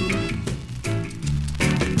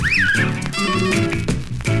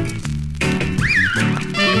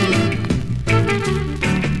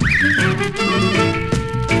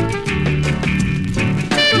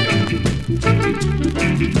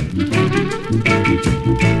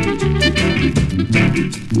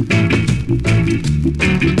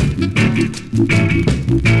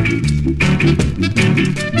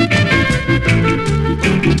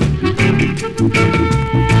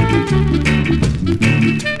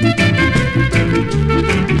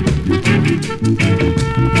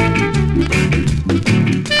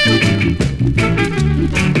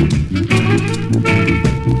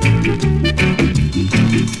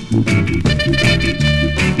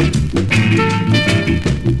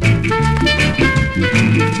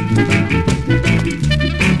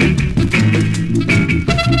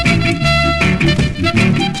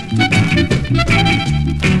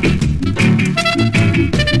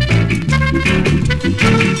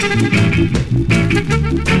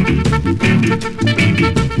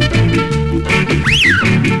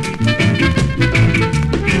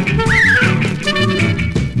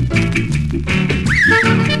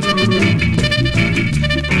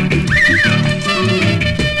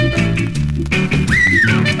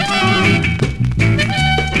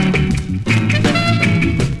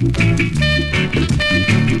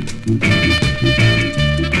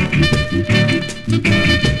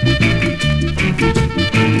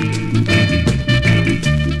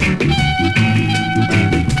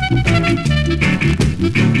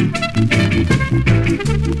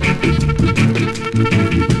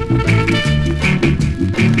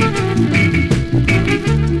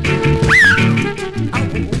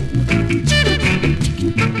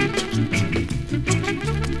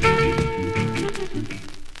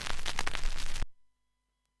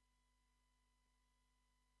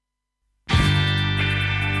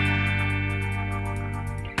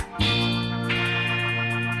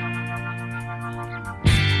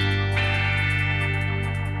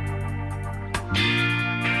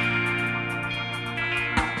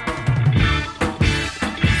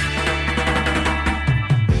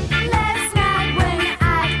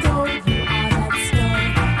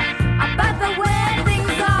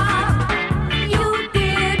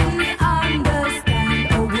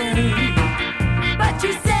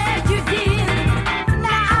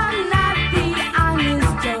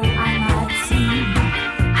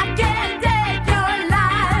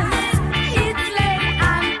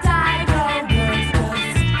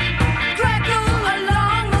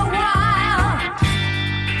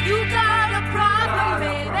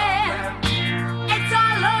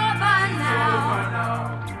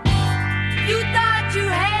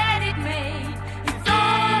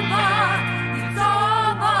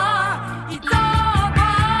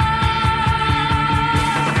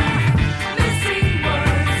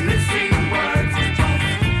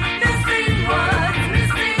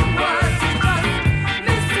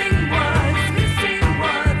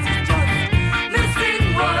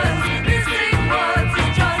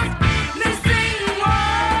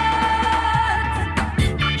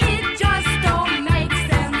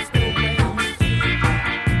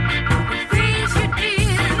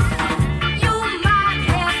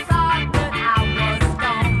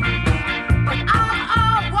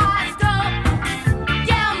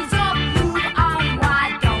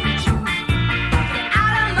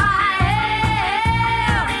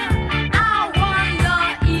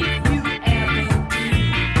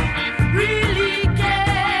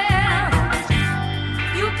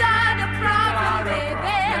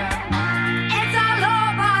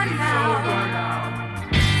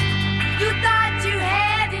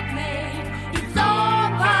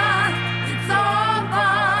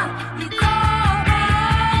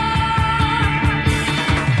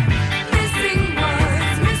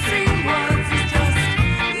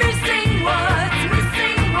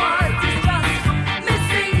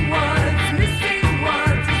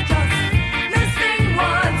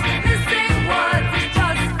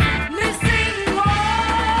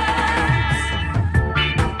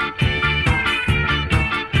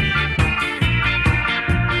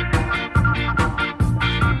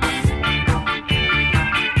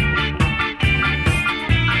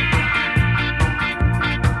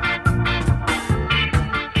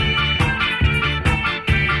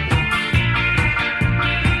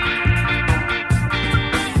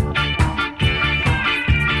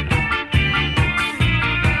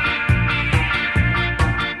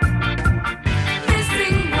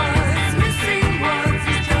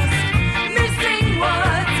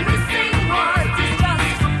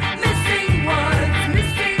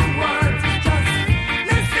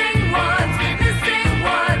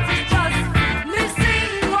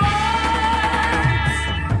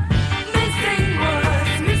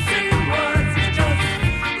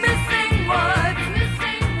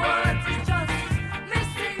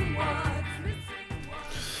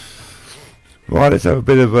 Right, let's have a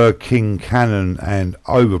bit of King Cannon and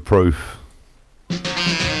Overproof.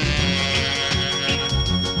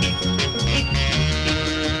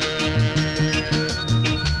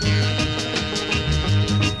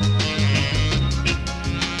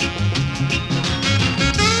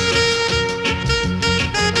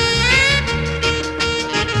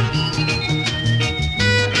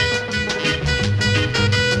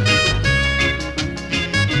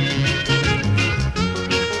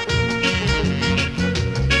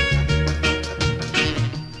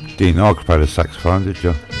 Didn't know I could play the saxophone, did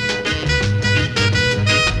you?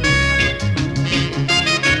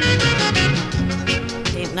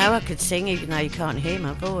 Didn't know I could sing even though you can't hear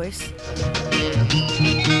my voice.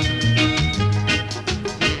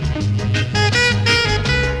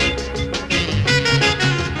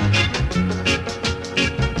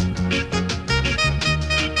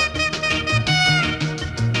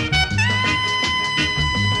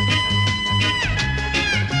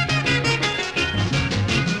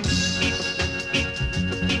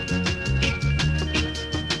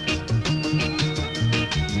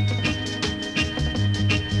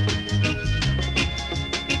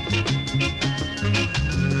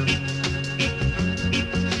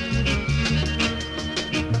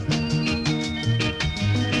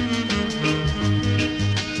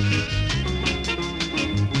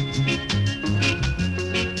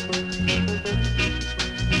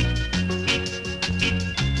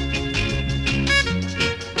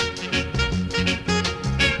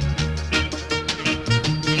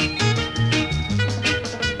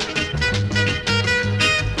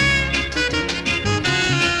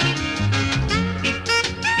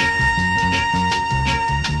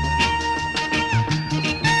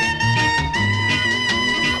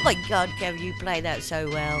 God, Kev, you play that so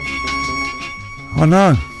well. I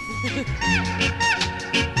know.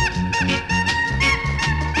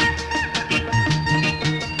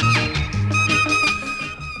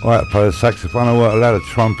 I had to play the saxophone, I weren't allowed a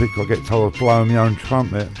trumpet, I get told I was blowing my own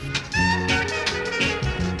trumpet.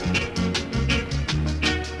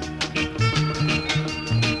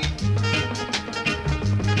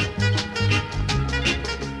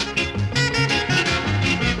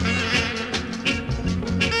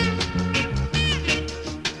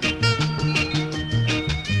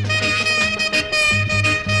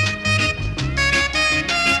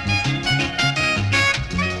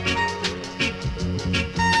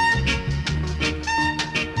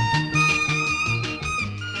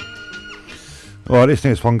 Right, this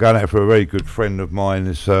next one going out for a very good friend of mine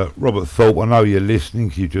is Robert Thorpe. I know you're listening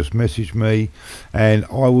because you just messaged me, and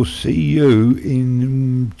I will see you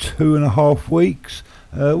in 2.5 weeks.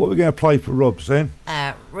 What are we going to play for Rob's then?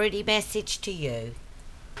 Rudy, message to you.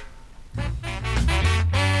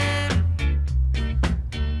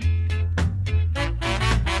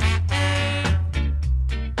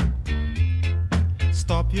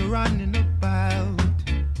 Stop your running about.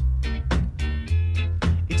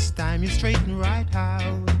 It's time you straighten right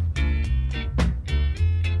out.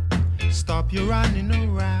 Stop your running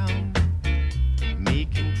around,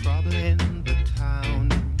 making trouble in the town.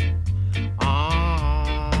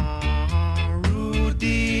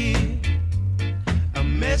 Rudy, a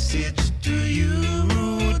message to you,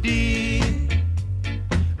 Rudy,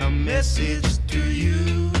 a message to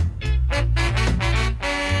you.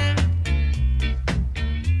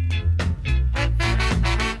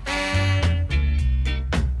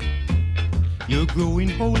 You're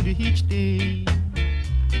growing older each day.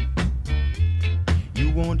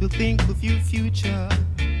 You want to think of your future,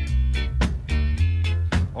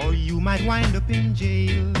 or you might wind up in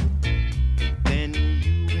jail. Then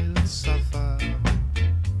you will suffer.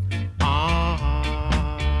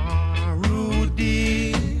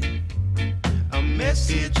 Rudy, a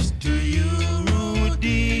message to you,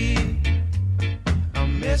 Rudy, a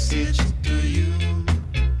message to you.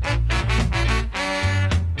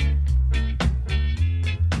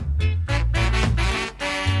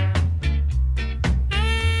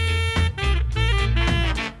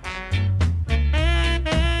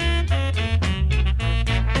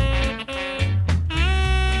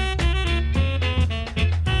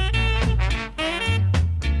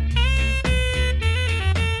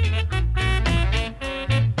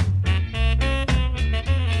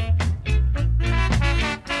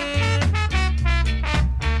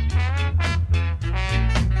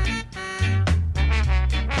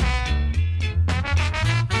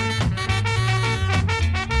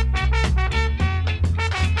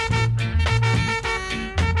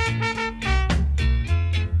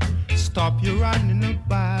 Stop your running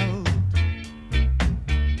about.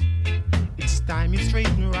 It's time you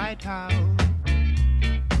straighten right out.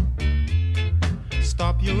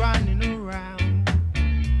 Stop your running around,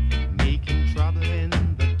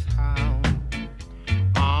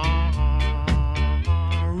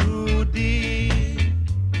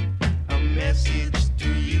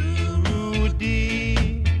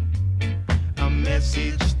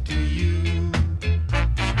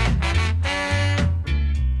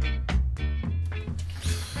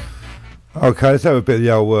 Okay, let's have a bit of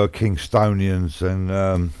the old Kingstonians and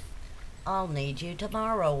I'll need you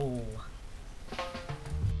tomorrow.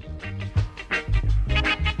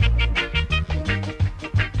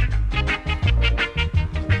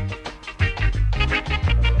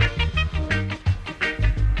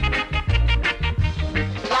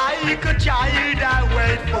 Like a child I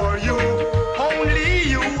wait for you. Only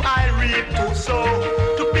you I reap to sow.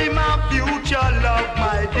 To be my future love,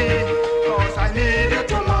 my dear. Cause I need you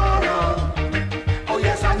tomorrow. Oh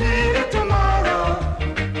yes, I need you tomorrow.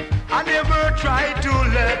 I never tried to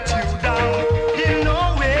let you down. In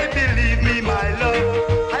no way, believe me, my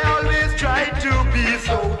love. I always try to be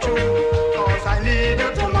so true. Cause I need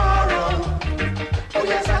you tomorrow. Oh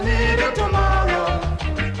yes, I need you tomorrow.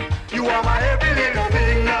 You are my every little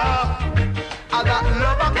thing now. I got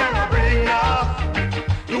love I cannot bring now.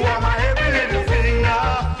 You are my every little thing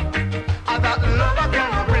now. I got love I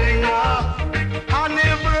cannot bring now. I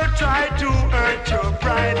never tried to hurt your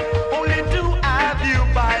pride, only to have you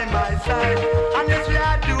by my side. Honestly,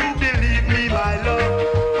 I do believe me, my love,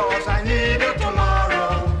 cause I need you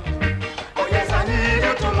tomorrow. Oh yes, I need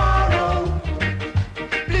you tomorrow.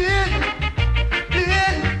 Please,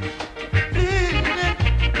 please, please.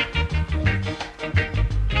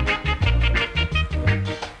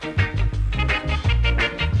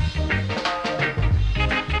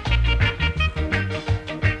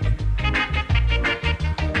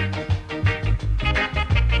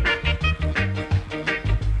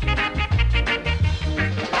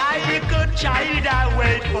 Like a child I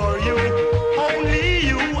wait for you. Only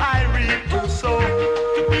you I reap to sow.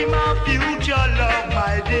 To be my future love,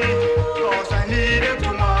 my dear. Cause I need you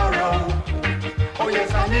tomorrow. Oh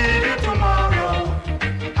yes, I need you tomorrow.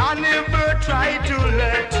 I never try to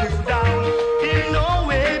let you down. In no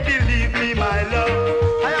way, believe me, my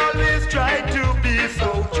love. I always try to be so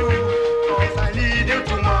true. Cause I need you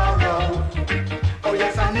tomorrow. Oh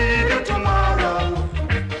yes, I need you tomorrow.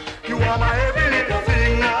 You are my every little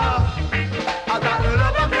thing now. I got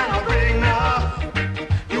love I cannot bring now.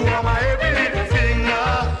 You are my every little thing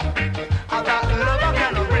now. I got love I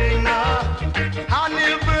cannot bring now. I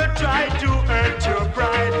never tried to hurt your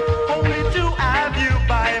pride, only to have you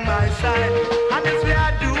by my side. Honestly,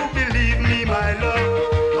 I do believe me, my love,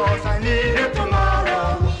 cause I need you tomorrow.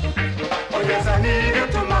 Oh yes, I need you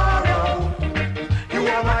tomorrow. You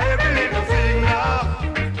are my every little thing now.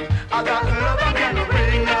 I got love I cannot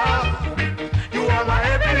bring now. You are my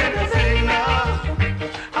every little thing now.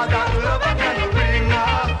 I got love I cannot bring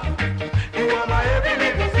now. You are my every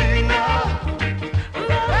little thing now.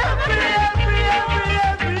 Every,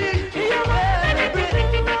 you're my everything.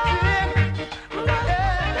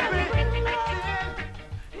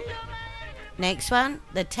 Next one,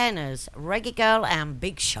 the Tenors, Reggae Girl and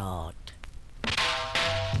Big Shot.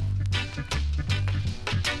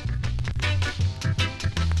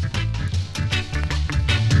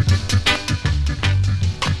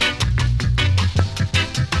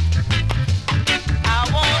 I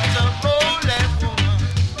want a rolling woman,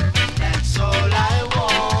 that's all I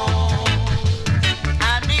want.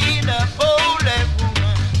 I need a rolling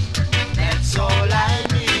woman, that's all I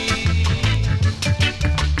need.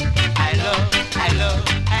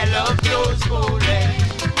 I love those rolling.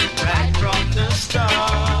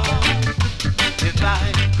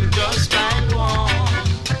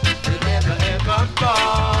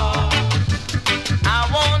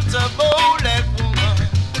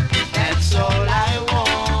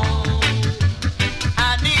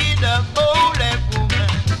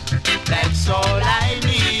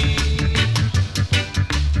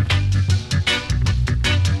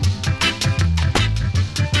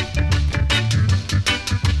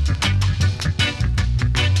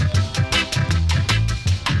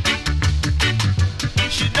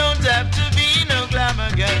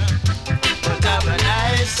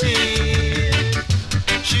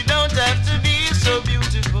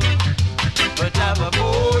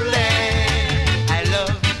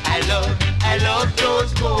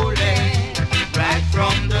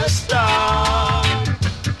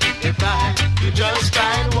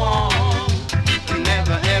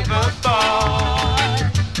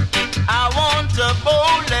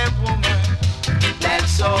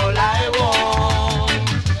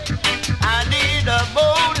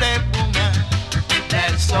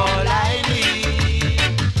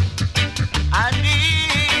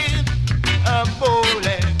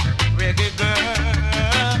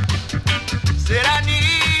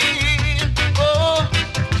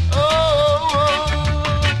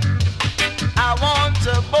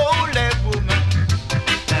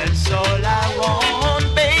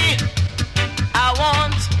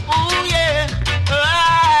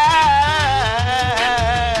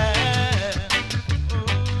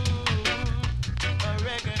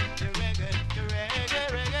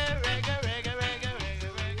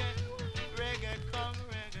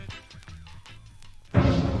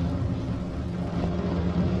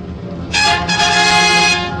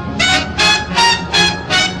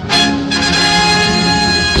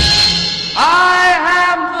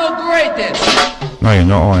 No, you're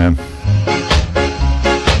not. I am.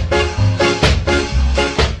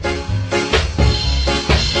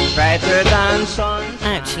 Brighter than sun.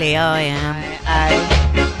 Actually, I am.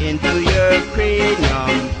 Into your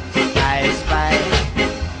cranium I spy,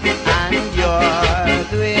 and you're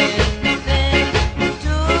doing things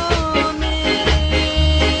to me.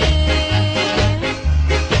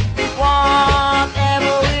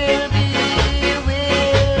 Whatever will be,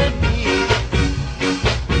 will be.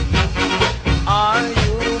 Are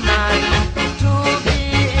you mad to be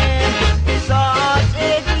in such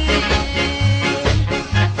a deed?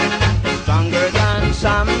 Stronger than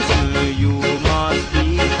Samson you must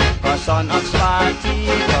be, a son of Sparty,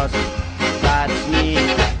 'cause that's me.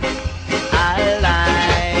 A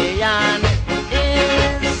lion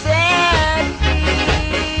is set free.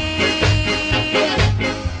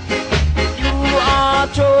 You are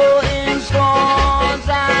throwing stones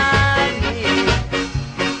at me.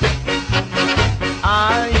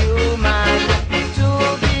 Are you mad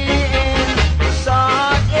to be in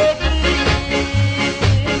such a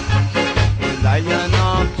deed? Lion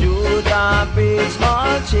of Judah breaks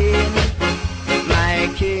all chain. My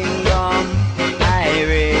kingdom I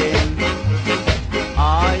reign.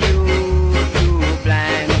 Are you too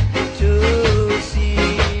blind to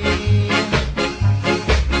see?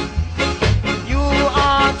 You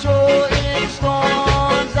are throwing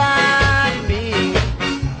stones at me.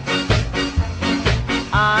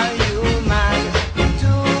 Are you mad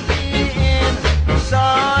to be in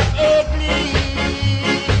such a glee?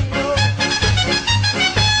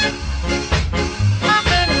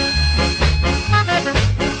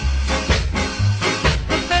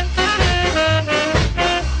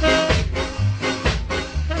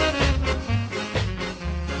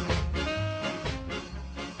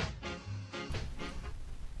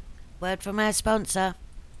 Word from our sponsor.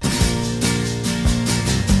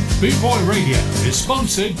 Boot Boy Radio is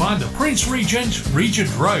sponsored by the Prince Regent, Regent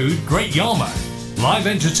Road, Great Yarmouth. Live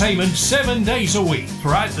entertainment 7 days a week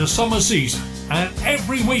throughout the summer season and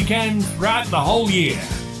every weekend throughout the whole year.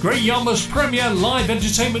 Great Yarmouth's premier live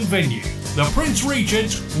entertainment venue, the Prince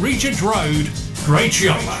Regent, Regent Road, Great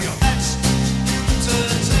Yarmouth.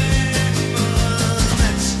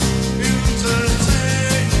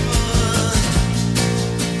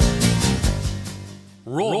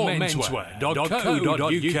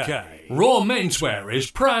 rawmenswear.co.uk. Raw Menswear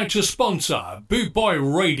is proud to sponsor Boot Boy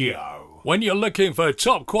Radio. When you're looking for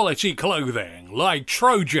top quality clothing like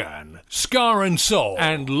Trojan, Scar and Soul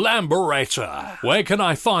and Lamberetta, where can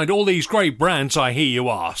I find all these great brands, I hear you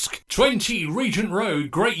ask? 20 Regent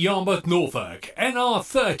Road, Great Yarmouth, Norfolk,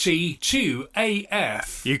 NR30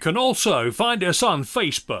 2AF. You can also find us on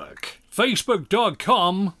Facebook.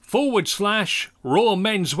 Facebook.com/Raw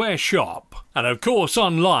Menswear Shop. And of course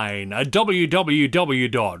online at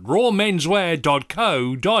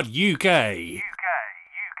www.rawmenswear.co.uk.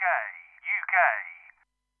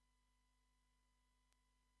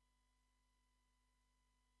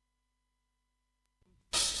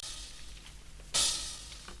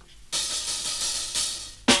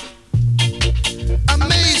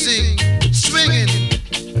 Amazing, swinging.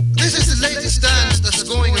 This is the latest dance that's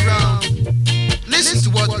going around. Listen to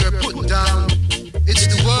what we're putting down. It's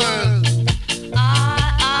the world.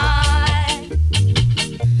 I'm the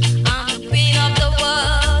queen of the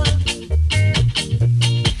world.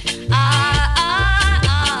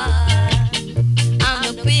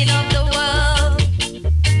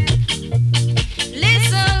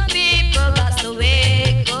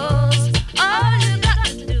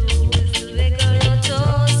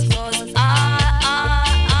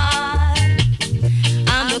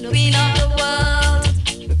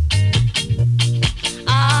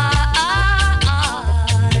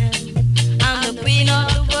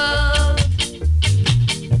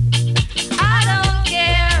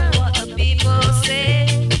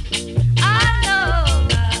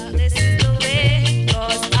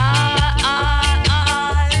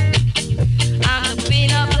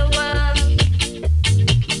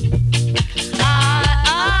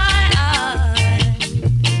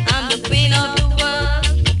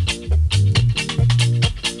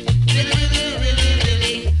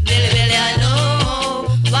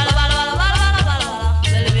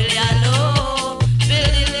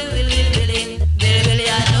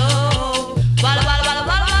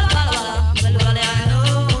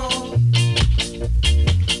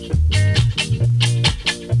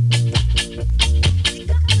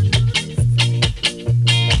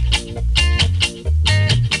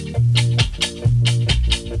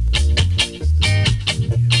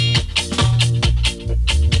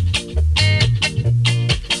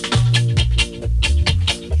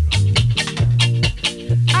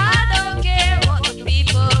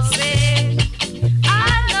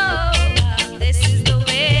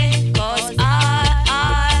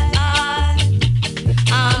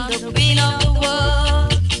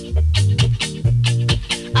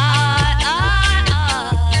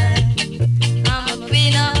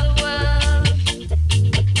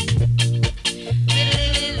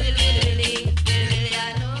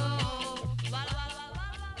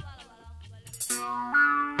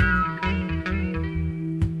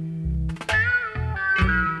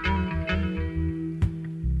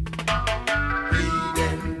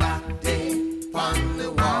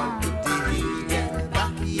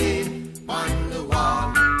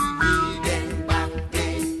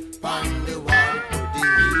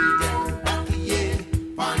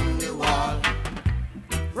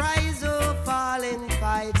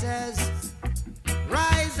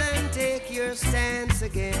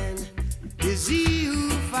 again. Is he who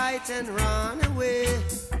fight and run away?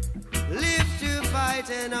 Live to fight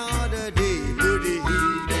another day. Put the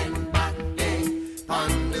heathen back there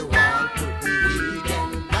on the wall. Put the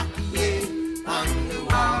heathen back here on the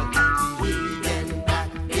wall. Put the heathen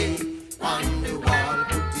back there on the wall.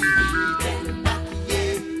 Put the heathen back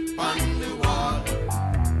here on the wall.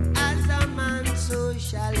 As a man, so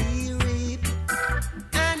shall he reap.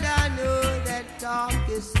 And I know that talk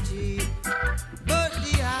is cheap. But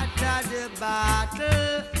the hotter the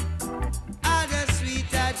battle, the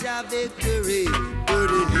sweeter the victory. Put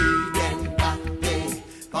the heathen back there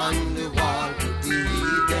on the wall. Put the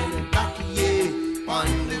heathen back here on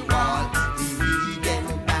the wall. Put the heathen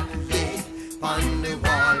back here on the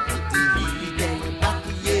wall. Put the heathen back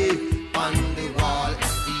here on the wall.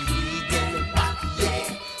 Put the heathen back here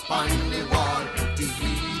on the wall. Put the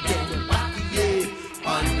heathen back here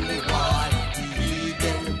on the wall. Put the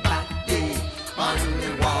heathen back here on the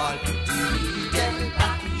wall. Put the heathen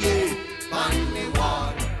back here on the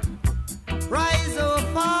wall. Rise, oh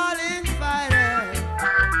fallen fighter,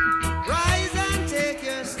 rise and take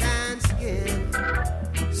your stand again.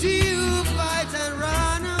 See who fight and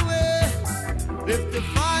run away. If the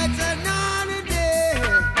fight another day,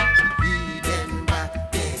 heathen back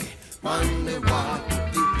there on the wall.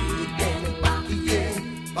 The heathen back here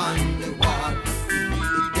on the wall. The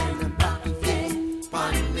heathen back here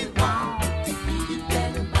on the wall. The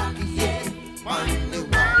heathen back here on the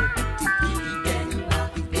wall. The heathen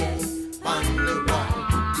back here on the wall.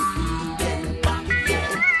 The heathen back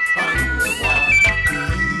here on the wall. The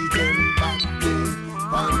heathen back here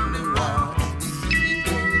on the wall. The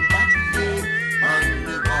heathen back here on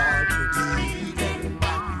the wall. Put the heathen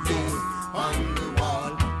back here on the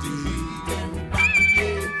wall. The heathen back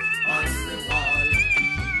here on the wall. The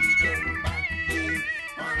heathen back here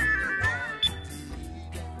on the wall.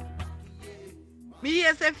 Me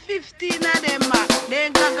hear say 15 of them, they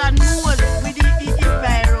got nose with the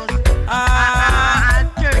virus. And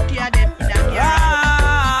 30 of them in the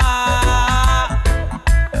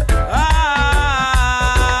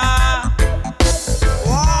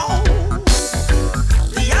Wow.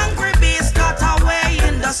 The angry beast got away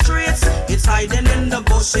in the streets. It's hiding in the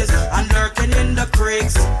bushes and lurking in the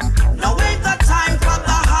creeks. Now ain't the time for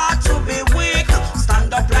the heart to be weak.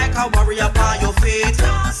 Stand up like a warrior by your feet.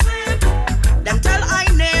 Don't sleep. Them tell I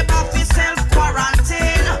neighbor fi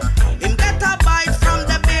self-quarantine. Him get a bite from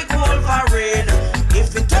the big Wolverine.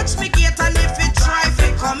 If he touch me gate and if he try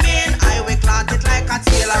fi come in, I will clot it like a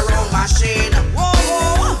tail around machine.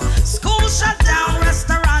 Whoa, school shut down,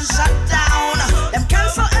 restaurant shut down. Them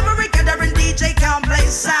cancel every gathering, DJ can't play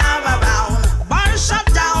sound around. Bar shut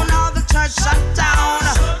down, all the church shut down.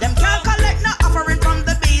 Them can't collect no offering from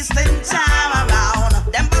the beast in town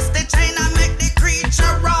around. Them bust the chain and make the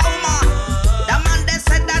creature roam. The man they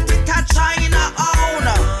said that it a China own.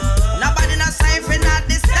 Nobody not safe in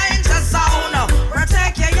this danger zone.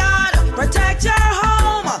 Protect your yard, protect your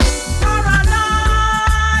home.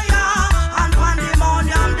 Paranoia and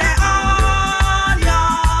pandemonium they on ya.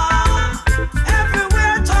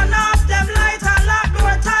 Everywhere turn off them light and lock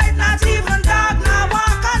door tight. Not even dark now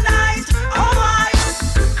walk a night. Oh my!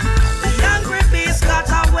 The angry beast got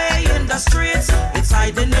away in the streets. It's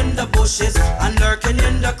hiding in the bushes and lurking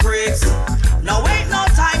in the creeks. Now ain't no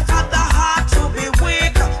time for the heart to be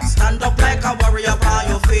weak. Stand up like a warrior by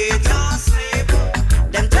your feet. Don't sleep.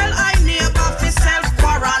 Them tell I neighbor fi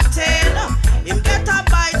self-quarantine. Him get a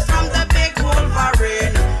bite from the big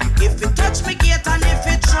Wolverine. If he touch me gate and if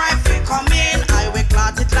he try fi come in, I will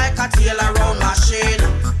clot it like a tail around machine.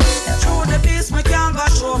 Through the beast me can't go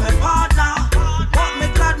show me partner. But me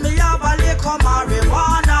glad me have a little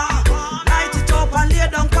marijuana. Light it up and lay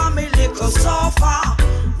down on me little sofa.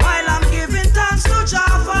 While I'm giving thanks to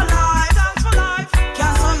Jah for life.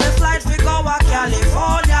 Cancel me flight fi go a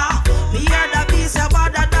California. Me hear the beast a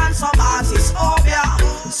better than some artists obia.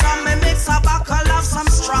 Some me mix a buckle of some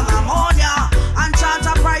strong ammonia and chant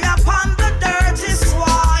a prayer upon the dirty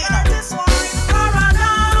swine.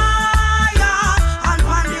 Paranoia and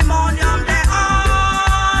pandemonium they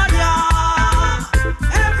on ya.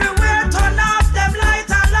 Everywhere turn off them light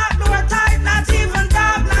and lock door tight. Not even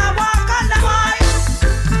dark now walk on the night.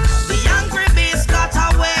 The angry beast got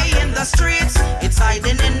away in the streets. It's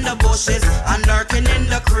hiding in the bushes and lurking in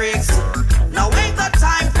the creeks. Now ain't the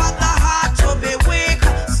time for the heart to be weak.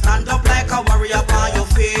 Stand up like a warrior by your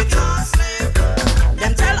feet. Don't sleep.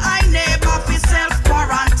 Them tell I neighbor fi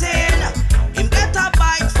self-quarantine. Him get a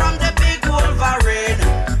bite from the big Wolverine.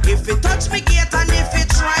 If he touch me gate and if he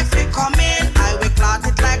try fi come in, I will clot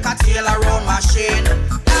it like a tail around machine.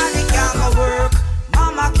 Daddy can't go work,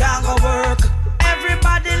 mama can't go work.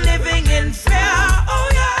 Everybody living in fear. Oh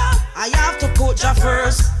yeah. put Jah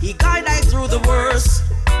first. He guide I through the worst.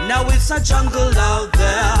 Now it's a jungle out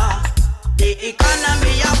there. The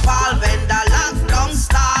economy a fall, vendor lockdown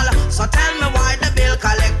stall. So tell me why the bill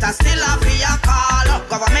collector still a fee a call.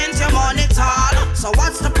 Government your money tall, so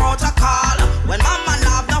what's the protocol? When mama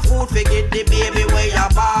have no food, forget the baby where you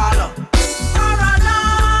ball.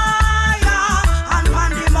 Paranoia and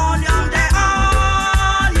pandemonium they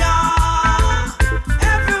on ya.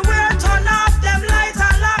 Everywhere turn off them lights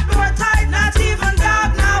and lock door tight. Not even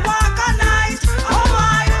dark now walk a night. Oh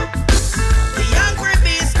my, the angry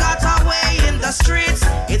beast got away in the streets.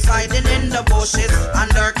 It's hiding in the bushes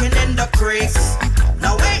and lurking in the creeks.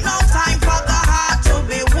 Now ain't no time for the heart to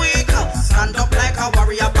be weak. Stand up like a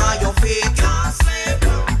warrior by your feet. Can't sleep.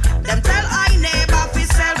 Them tell I neighbor fi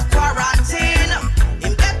self quarantine.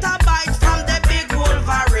 Him get a bite from the big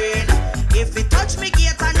Wolverine. If he touch me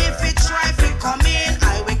gate and if he try fi come in,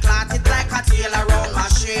 I will clot it like a tail around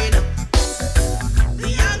machine. The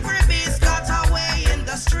angry beast got away in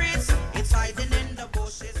the streets. It's hiding in the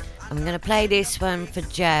bushes. I'm going to play this one for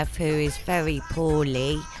Jeff, who is very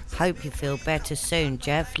poorly. Hope you feel better soon,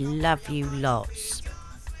 Jeff. Love you lots.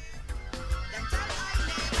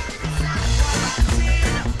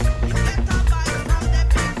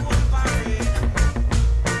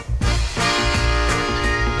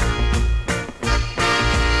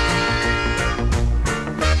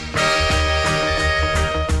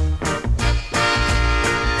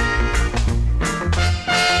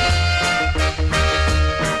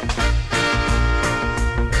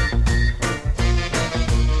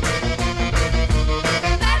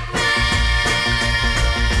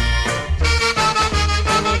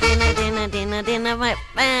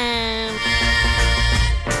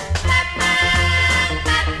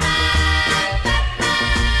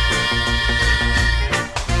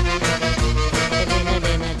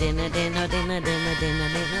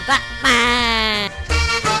 Batman.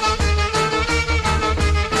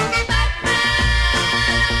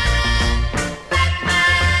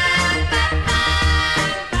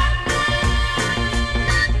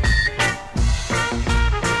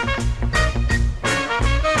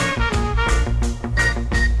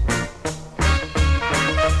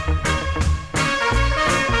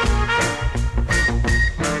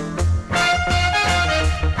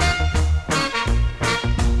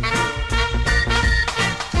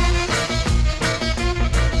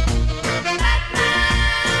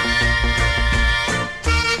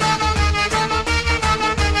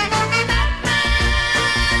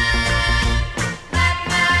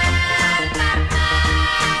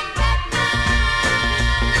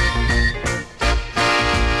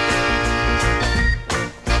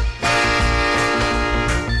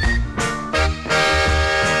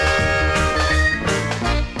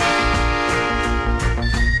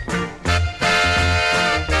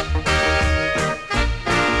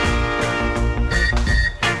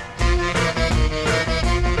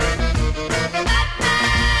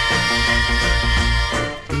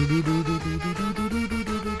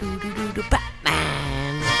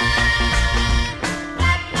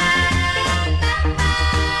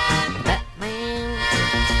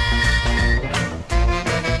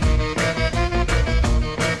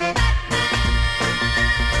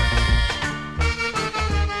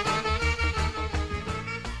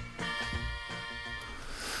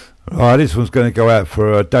 This one's going to go out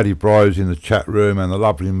for Daddy Bros in the chat room and the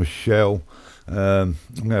lovely Michelle. I'm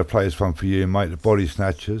going to play this one for you, mate, the Body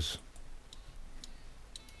Snatchers.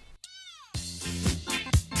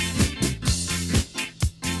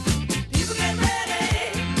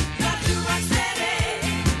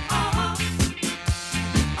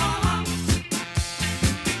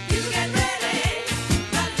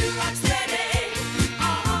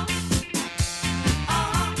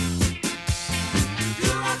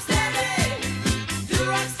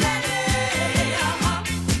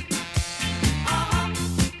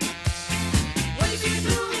 What if you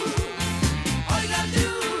do?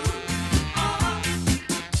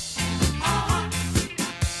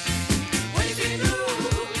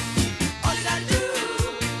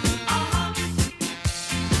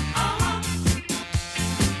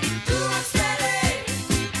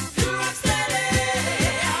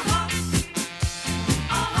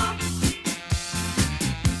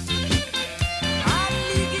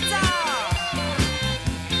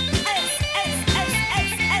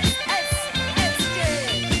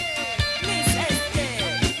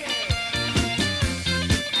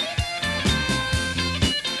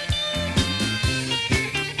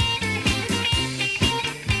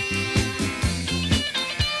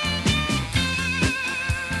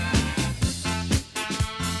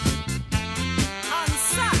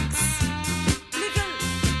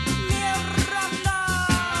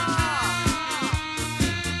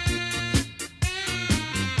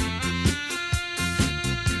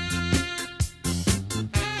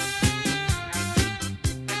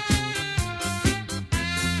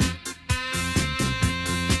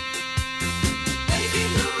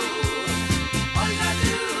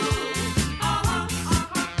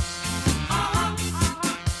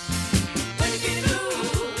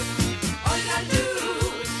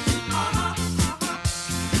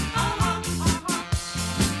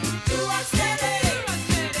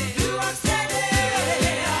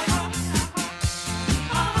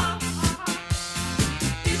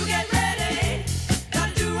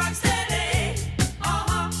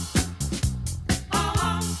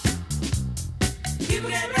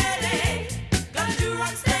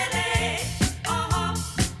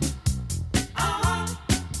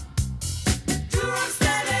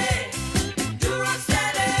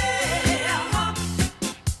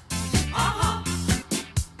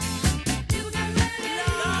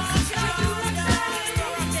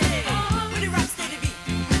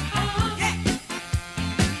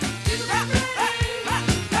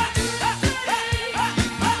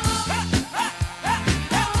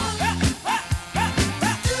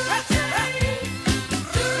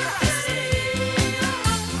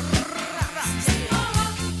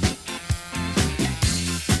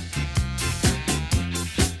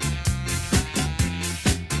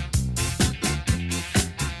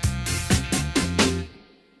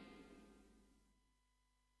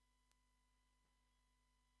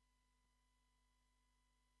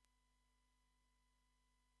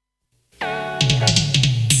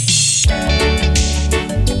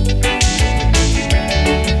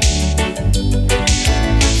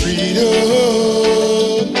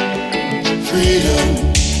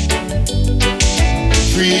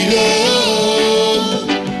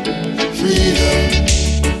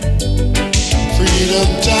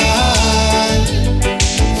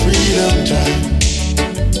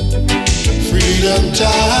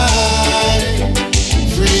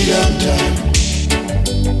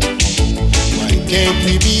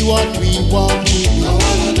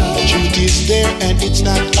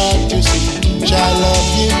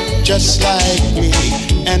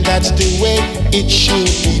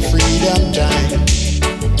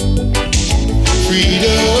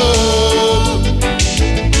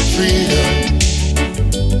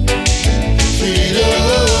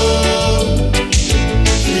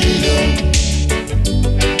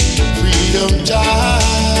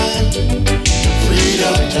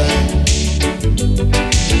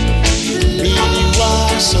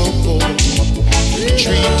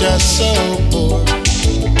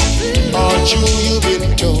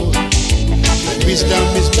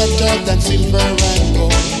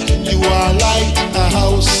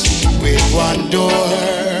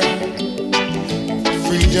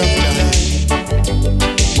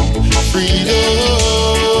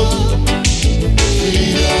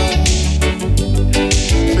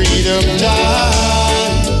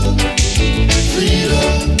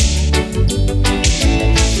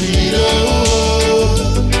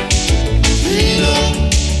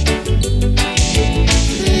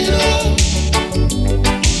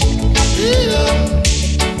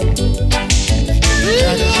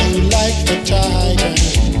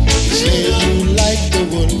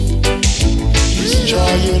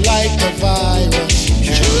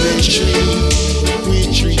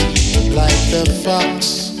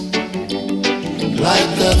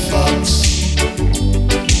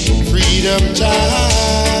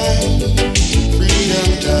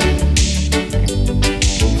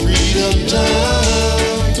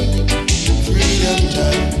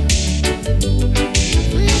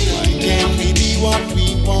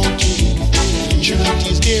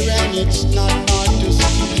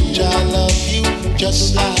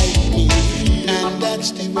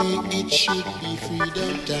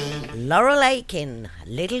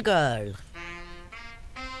 Little girl.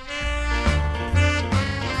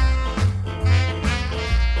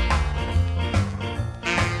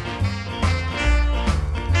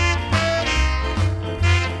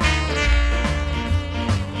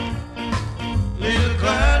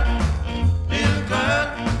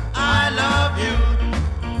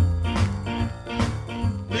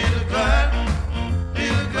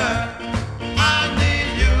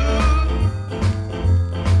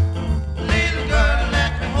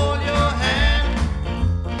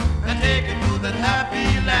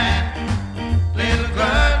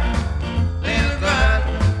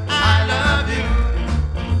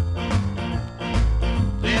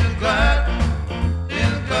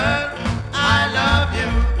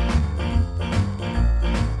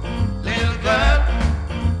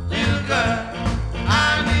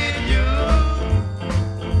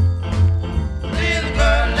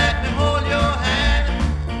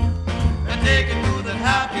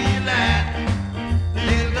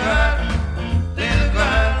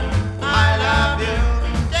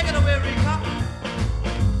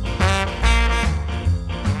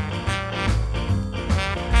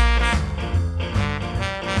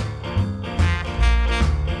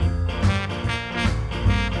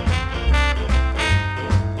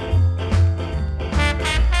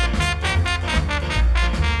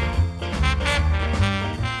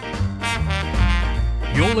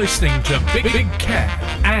 Listening to Big Kev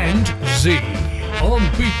and Zee on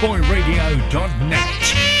bootboyradio.net.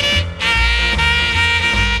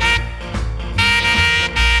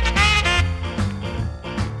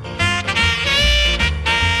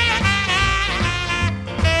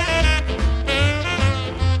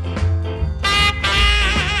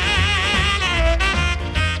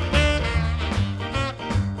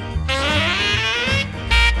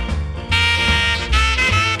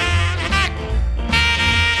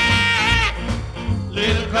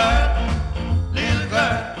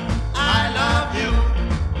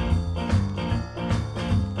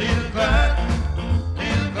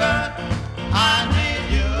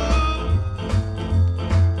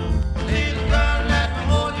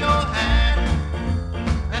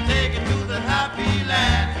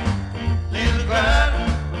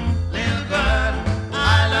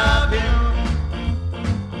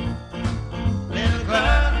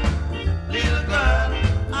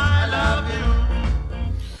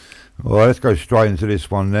 Right, let's go straight into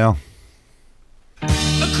this one now.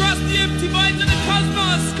 Across the empty void of the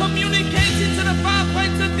cosmos, communicating to the far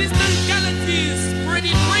points of distant galaxies,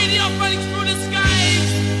 spreading radio phonics through the skies.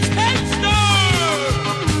 Texter!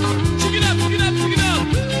 Check it up, check it up, check it up.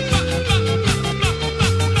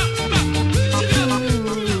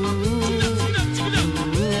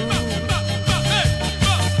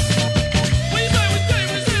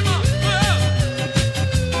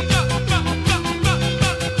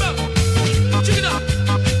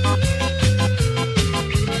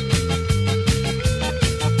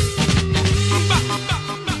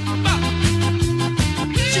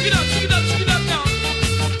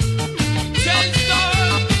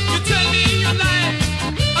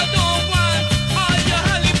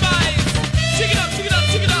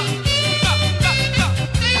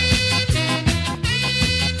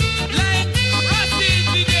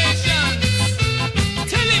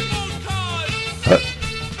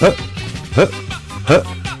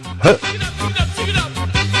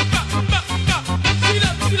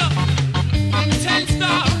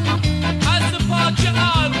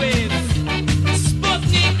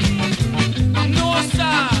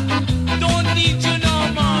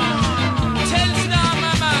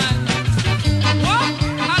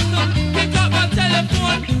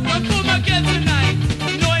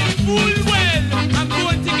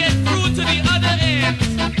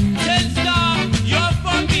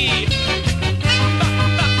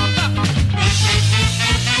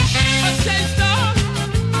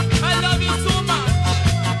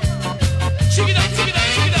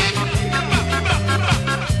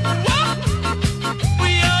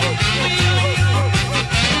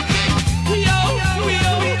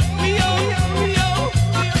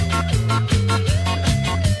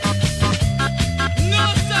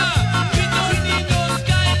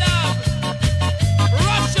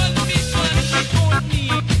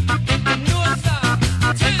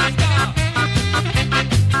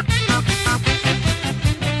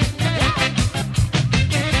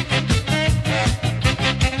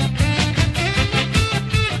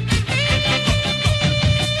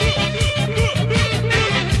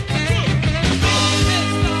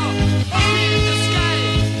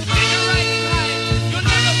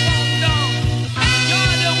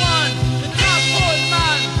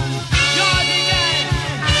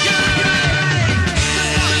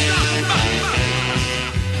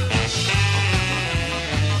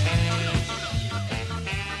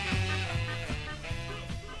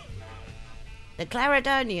 The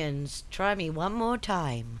Claridonians, try me one more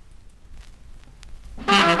time.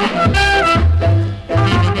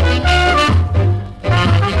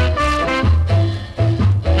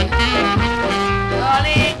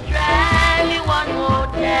 Darling, try me one more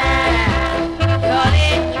time.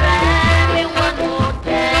 Darling, try me one more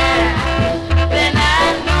time. Then I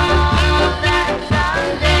know that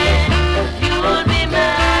someday you'll be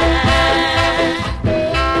mine.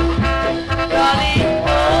 Darling,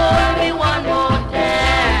 hold me one more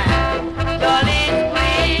time. Darling,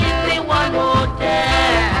 squeeze me one more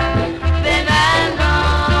time. Then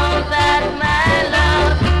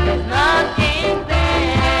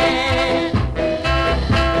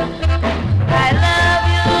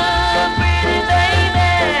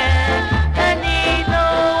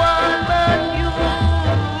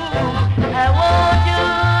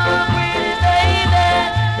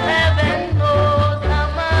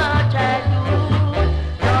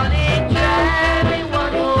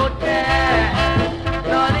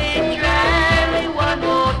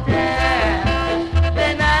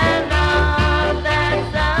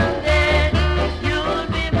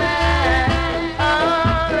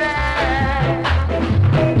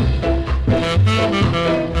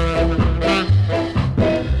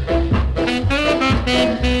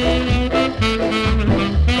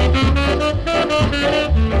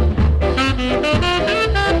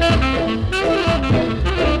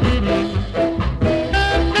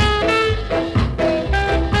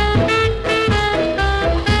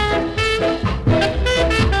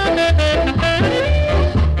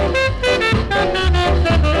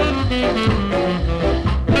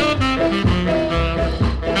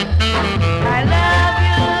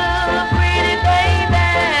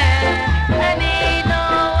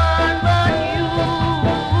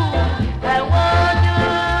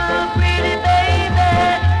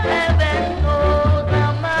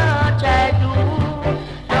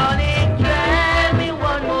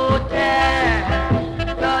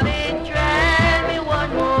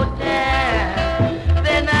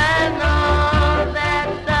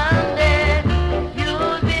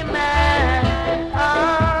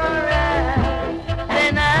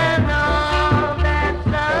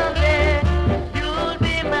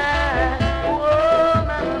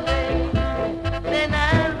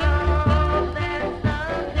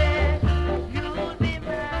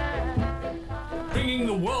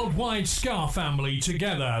right Ska family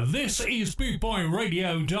together. This is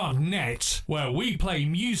bootboyradio.net, where we play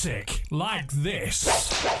music like this.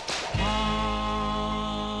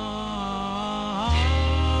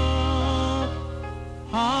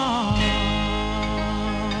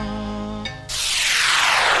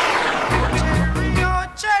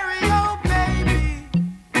 Cheerio, baby.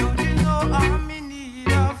 Don't you know I'm in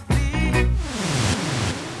need of thee?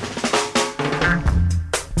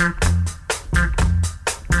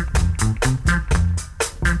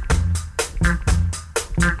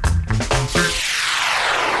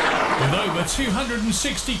 With over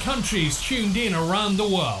 260 countries tuned in around the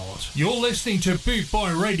world, you're listening to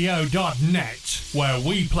bootboyradio.net, where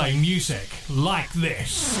we play music like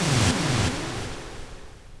this.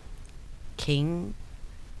 King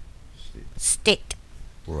Stick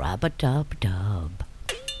Rub-a-dub-dub.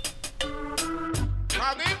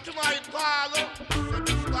 Come into my parlor, set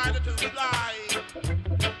the spider to fly.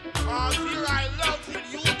 Cause here I love you,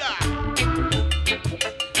 you die.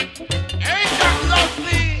 Ain't that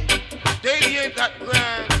lovely? They ain't that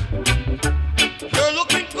grand. You're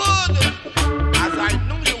looking good, as I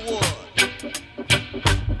knew you would.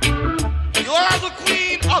 You are the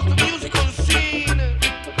queen of the musical scene,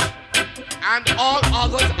 and all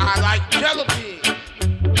others are like jelly.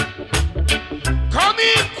 Come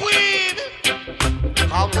in, queen.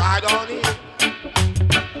 Come right on in.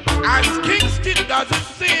 As Kingston does his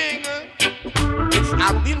thing, it's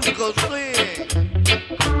a musical thing.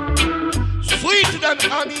 Sweeter than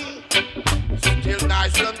honey, still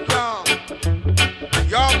nice and calm.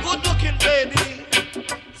 You're good looking, baby,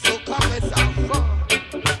 so come let's have fun.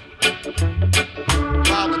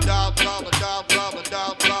 Rub-a-dub, rub-a-dub,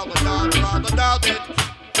 rub-a-dub, rub-a-dub, rub-a-dub it.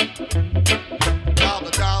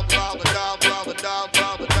 Rub-a-dub, rub-a-dub, rub-a-dub,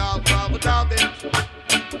 rub-a-dub, rub-a-dub it.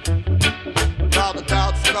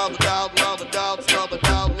 Rub-a-dub, rub-a-dub, rub-a-dub,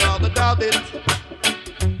 rub-a-dub, rub-a-dub it.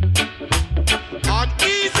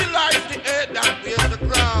 Uneasy lies the head that wears the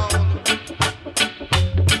crown.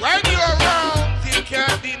 When you're around, there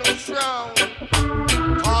can't be no frown.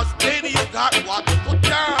 Cause baby, you got what to put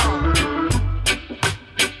down.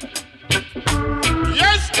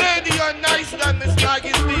 Yes, baby, you're nicer than Miss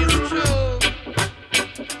Maggie's these true.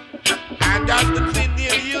 And that's between me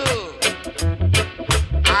and you.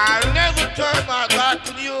 I'll never turn my back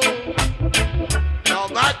on you, no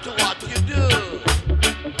matter what you do.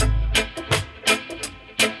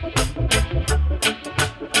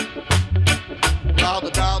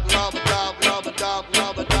 Rub-a-dub, rub-a-dub, rub-a-dub,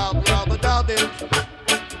 rub-a-dub, rub-a-dub it.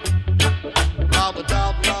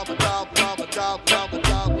 Rub-a-dub, rub-a-dub, rub-a-dub,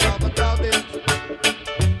 rub-a-dub, rub-a-dub it.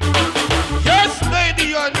 Yes, lady,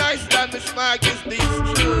 you're nicer than Miss Maggie's these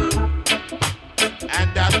true.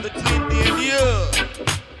 And that's between me and you.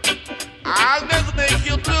 I'll never make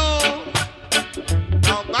you blue,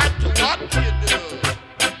 no matter what you do.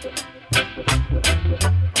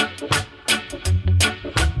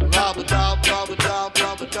 Rub-a-dub, rub-a-dub,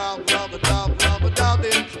 rub-a-dub, rub-a-dub, rub-a-dub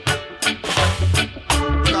it.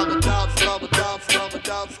 Rub-a-dub, rub-a-dub,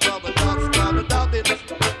 rub-a-dub, rub-a-dub, rub-a-dub it.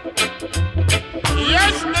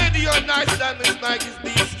 Yes, lady, you're nicer than Miss Maggie's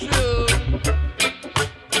these true.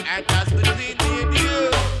 And that's between me and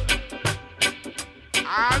you.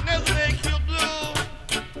 I'll never make you blue,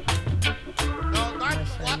 no matter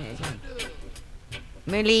what you do.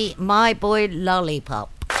 Millie, my boy Lollipop.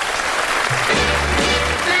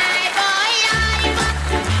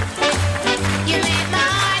 You make my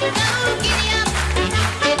heart go giddy up.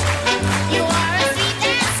 You are as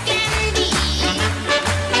sweet as candy.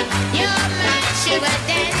 You're my sugar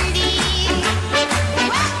dandy.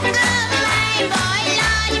 My boy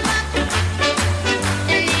lollipop.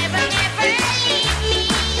 Never, never leave me.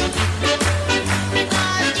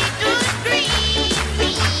 Because it would grieve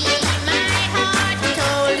me. My heart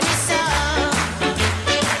told me so.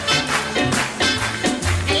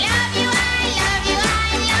 I love you, I love you, I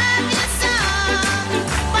love you so.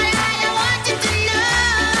 But I don't want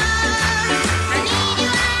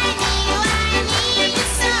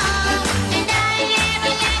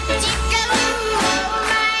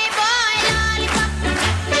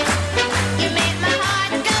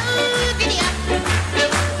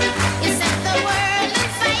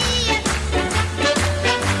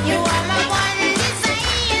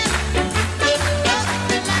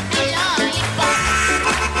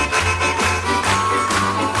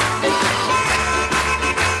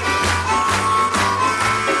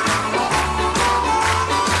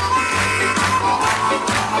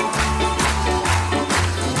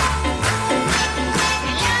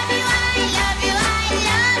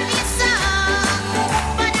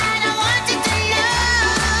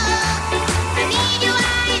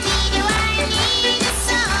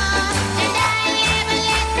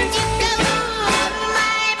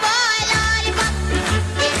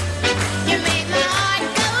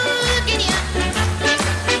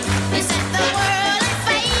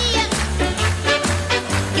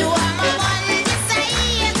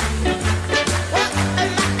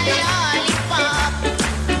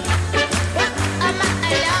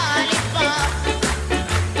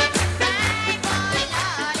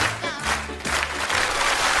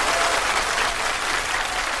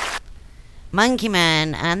Monkey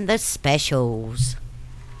Man and the Specials.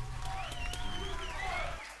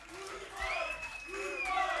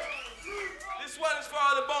 This one is for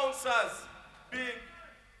all the bouncers. Big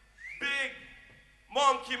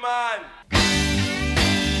Monkey Man.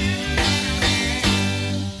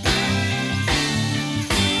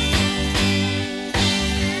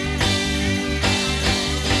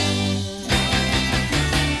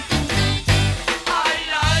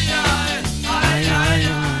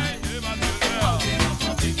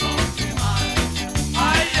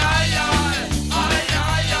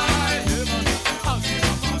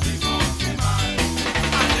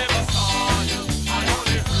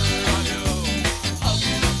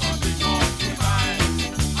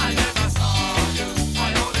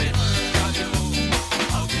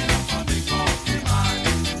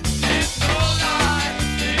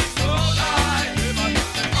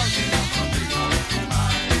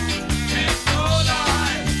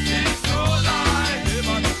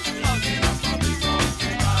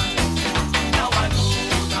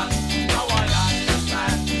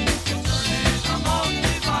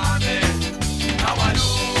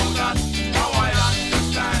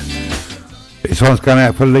 This one's going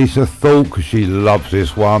out for Lisa Thought because she loves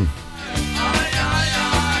this one.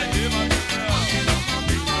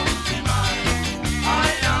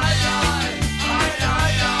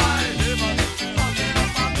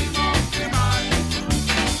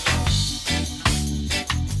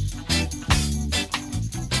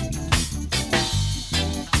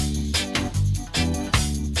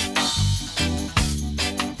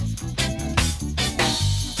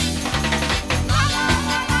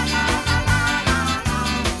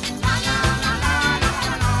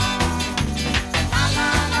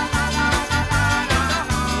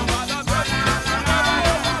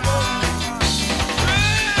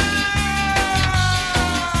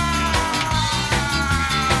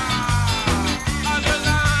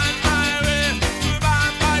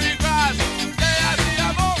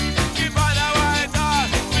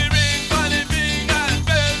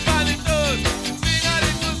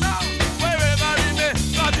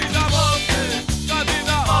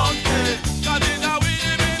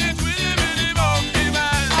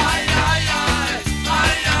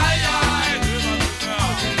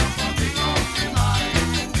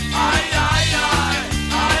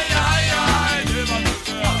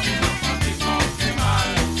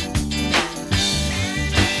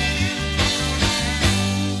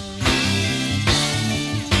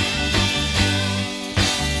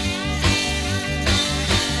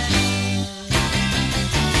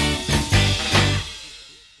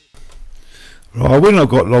 Right, we've not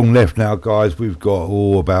got long left now, guys. We've got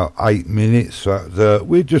about 8 minutes. So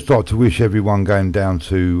we'd just like to wish everyone going down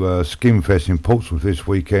to Skinfest in Portsmouth this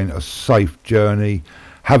weekend a safe journey,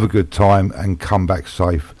 have a good time, and come back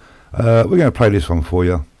safe. We're going to play this one for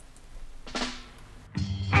you.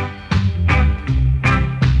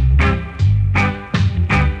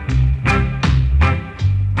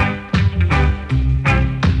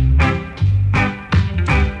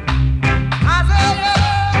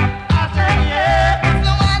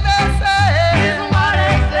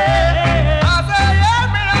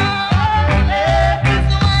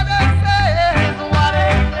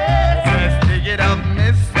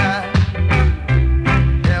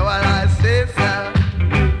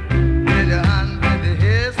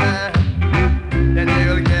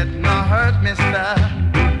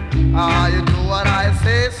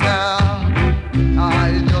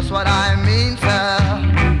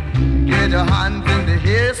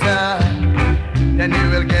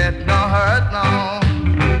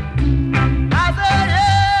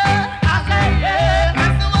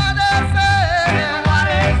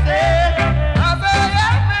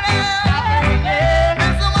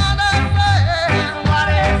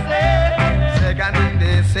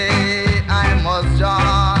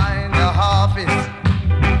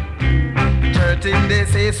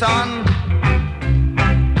 Son,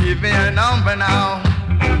 give me a number now.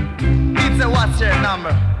 It's a what's your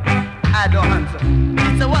number? I don't answer.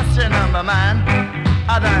 It's a what's your number, man?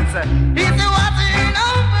 I don't answer. It's a what's your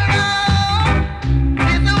number now?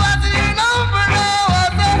 It's a what's your number now? I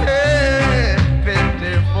say,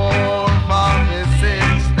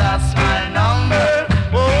 5446, that's my number.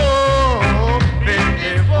 Oh,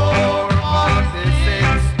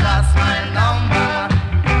 5446, that's my number.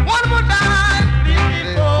 One more time.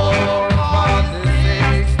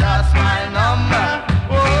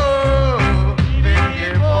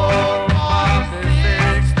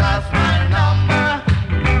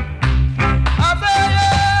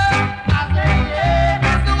 Yeah.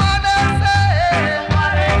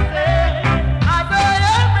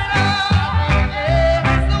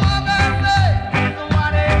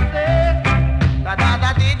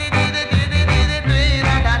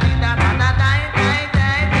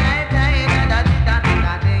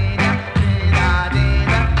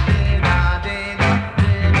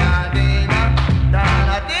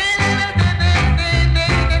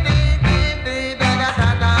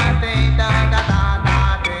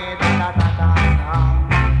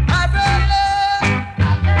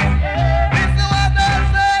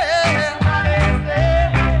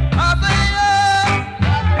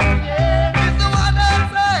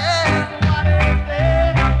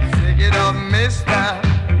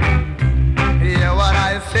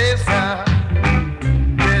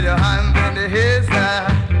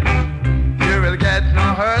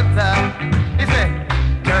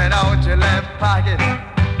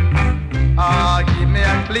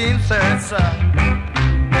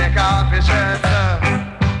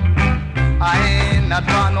 not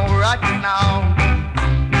want no rat now.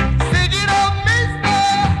 Sing it up, mister.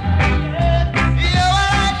 You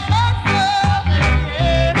are a shopper.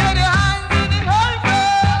 Get your hands in the holster.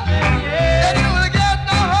 Then you will get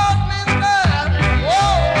no hurt, mister.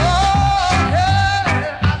 Whoa,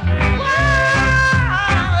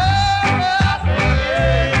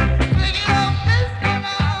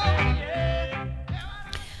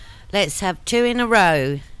 Let's have two in a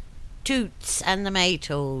row. Toots and the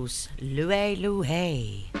Maytals. Loué,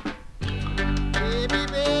 loué.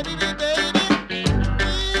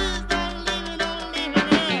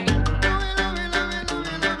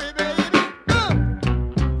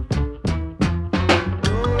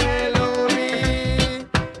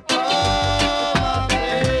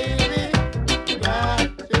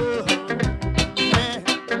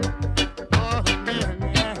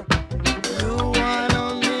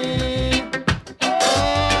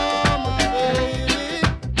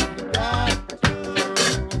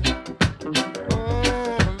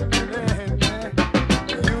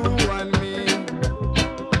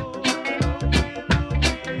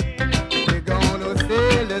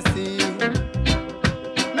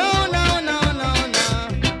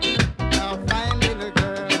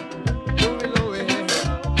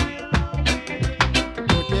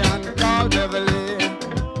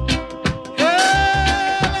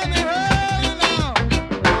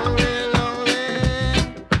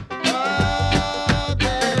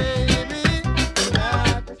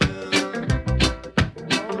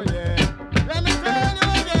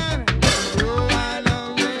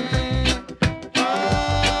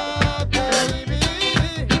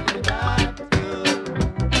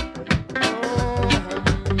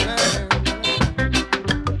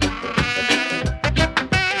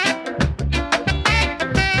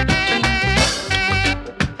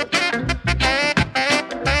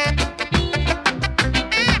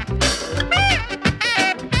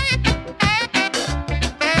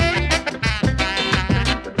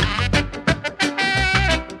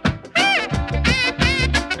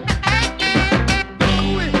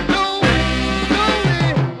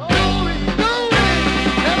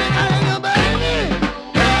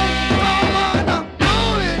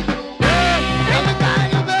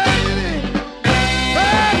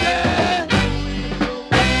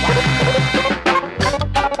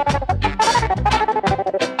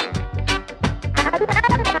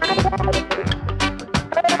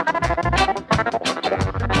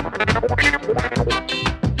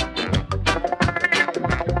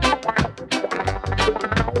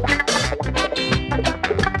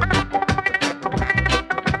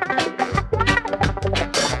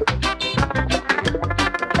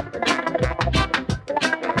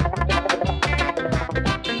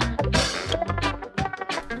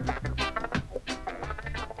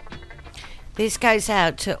 This goes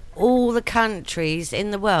out to all the countries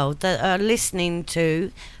in the world that are listening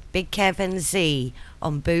to Big Kev and Zee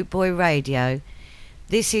on Boot Boy Radio.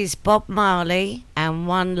 This is Bob Marley and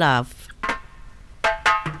One Love.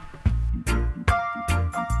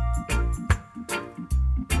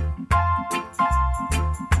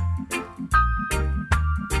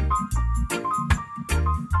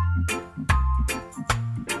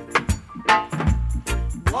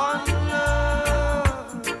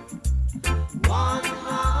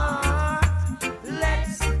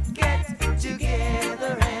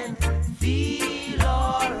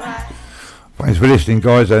 Thanks for listening,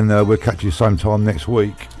 guys, and we'll catch you same time next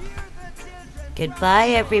week. Goodbye,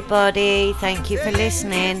 everybody. Thank you for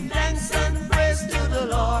listening. Thanks and praise to the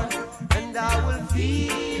Lord, and I will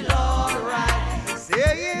feel alright.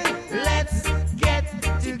 Say it. Let's get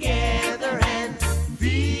together and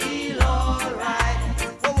feel alright.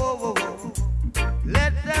 Whoa, whoa, whoa, whoa.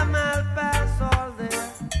 Let them all pass all their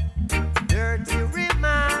dirty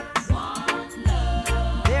remarks. One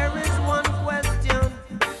love. There is one question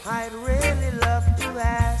I'd really love to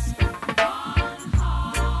ask.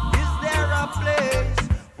 Is there a place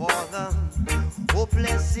for the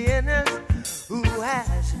hopeless sinners who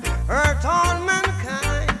has hurt all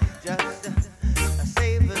mankind? Just a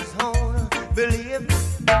Savior's own belief.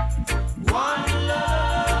 One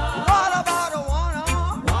love. What about a one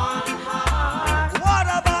heart? What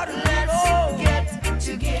about let's get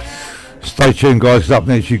together? Stay tuned, guys, 'cause up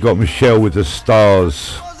next you've got Michelle with the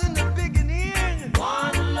Stars.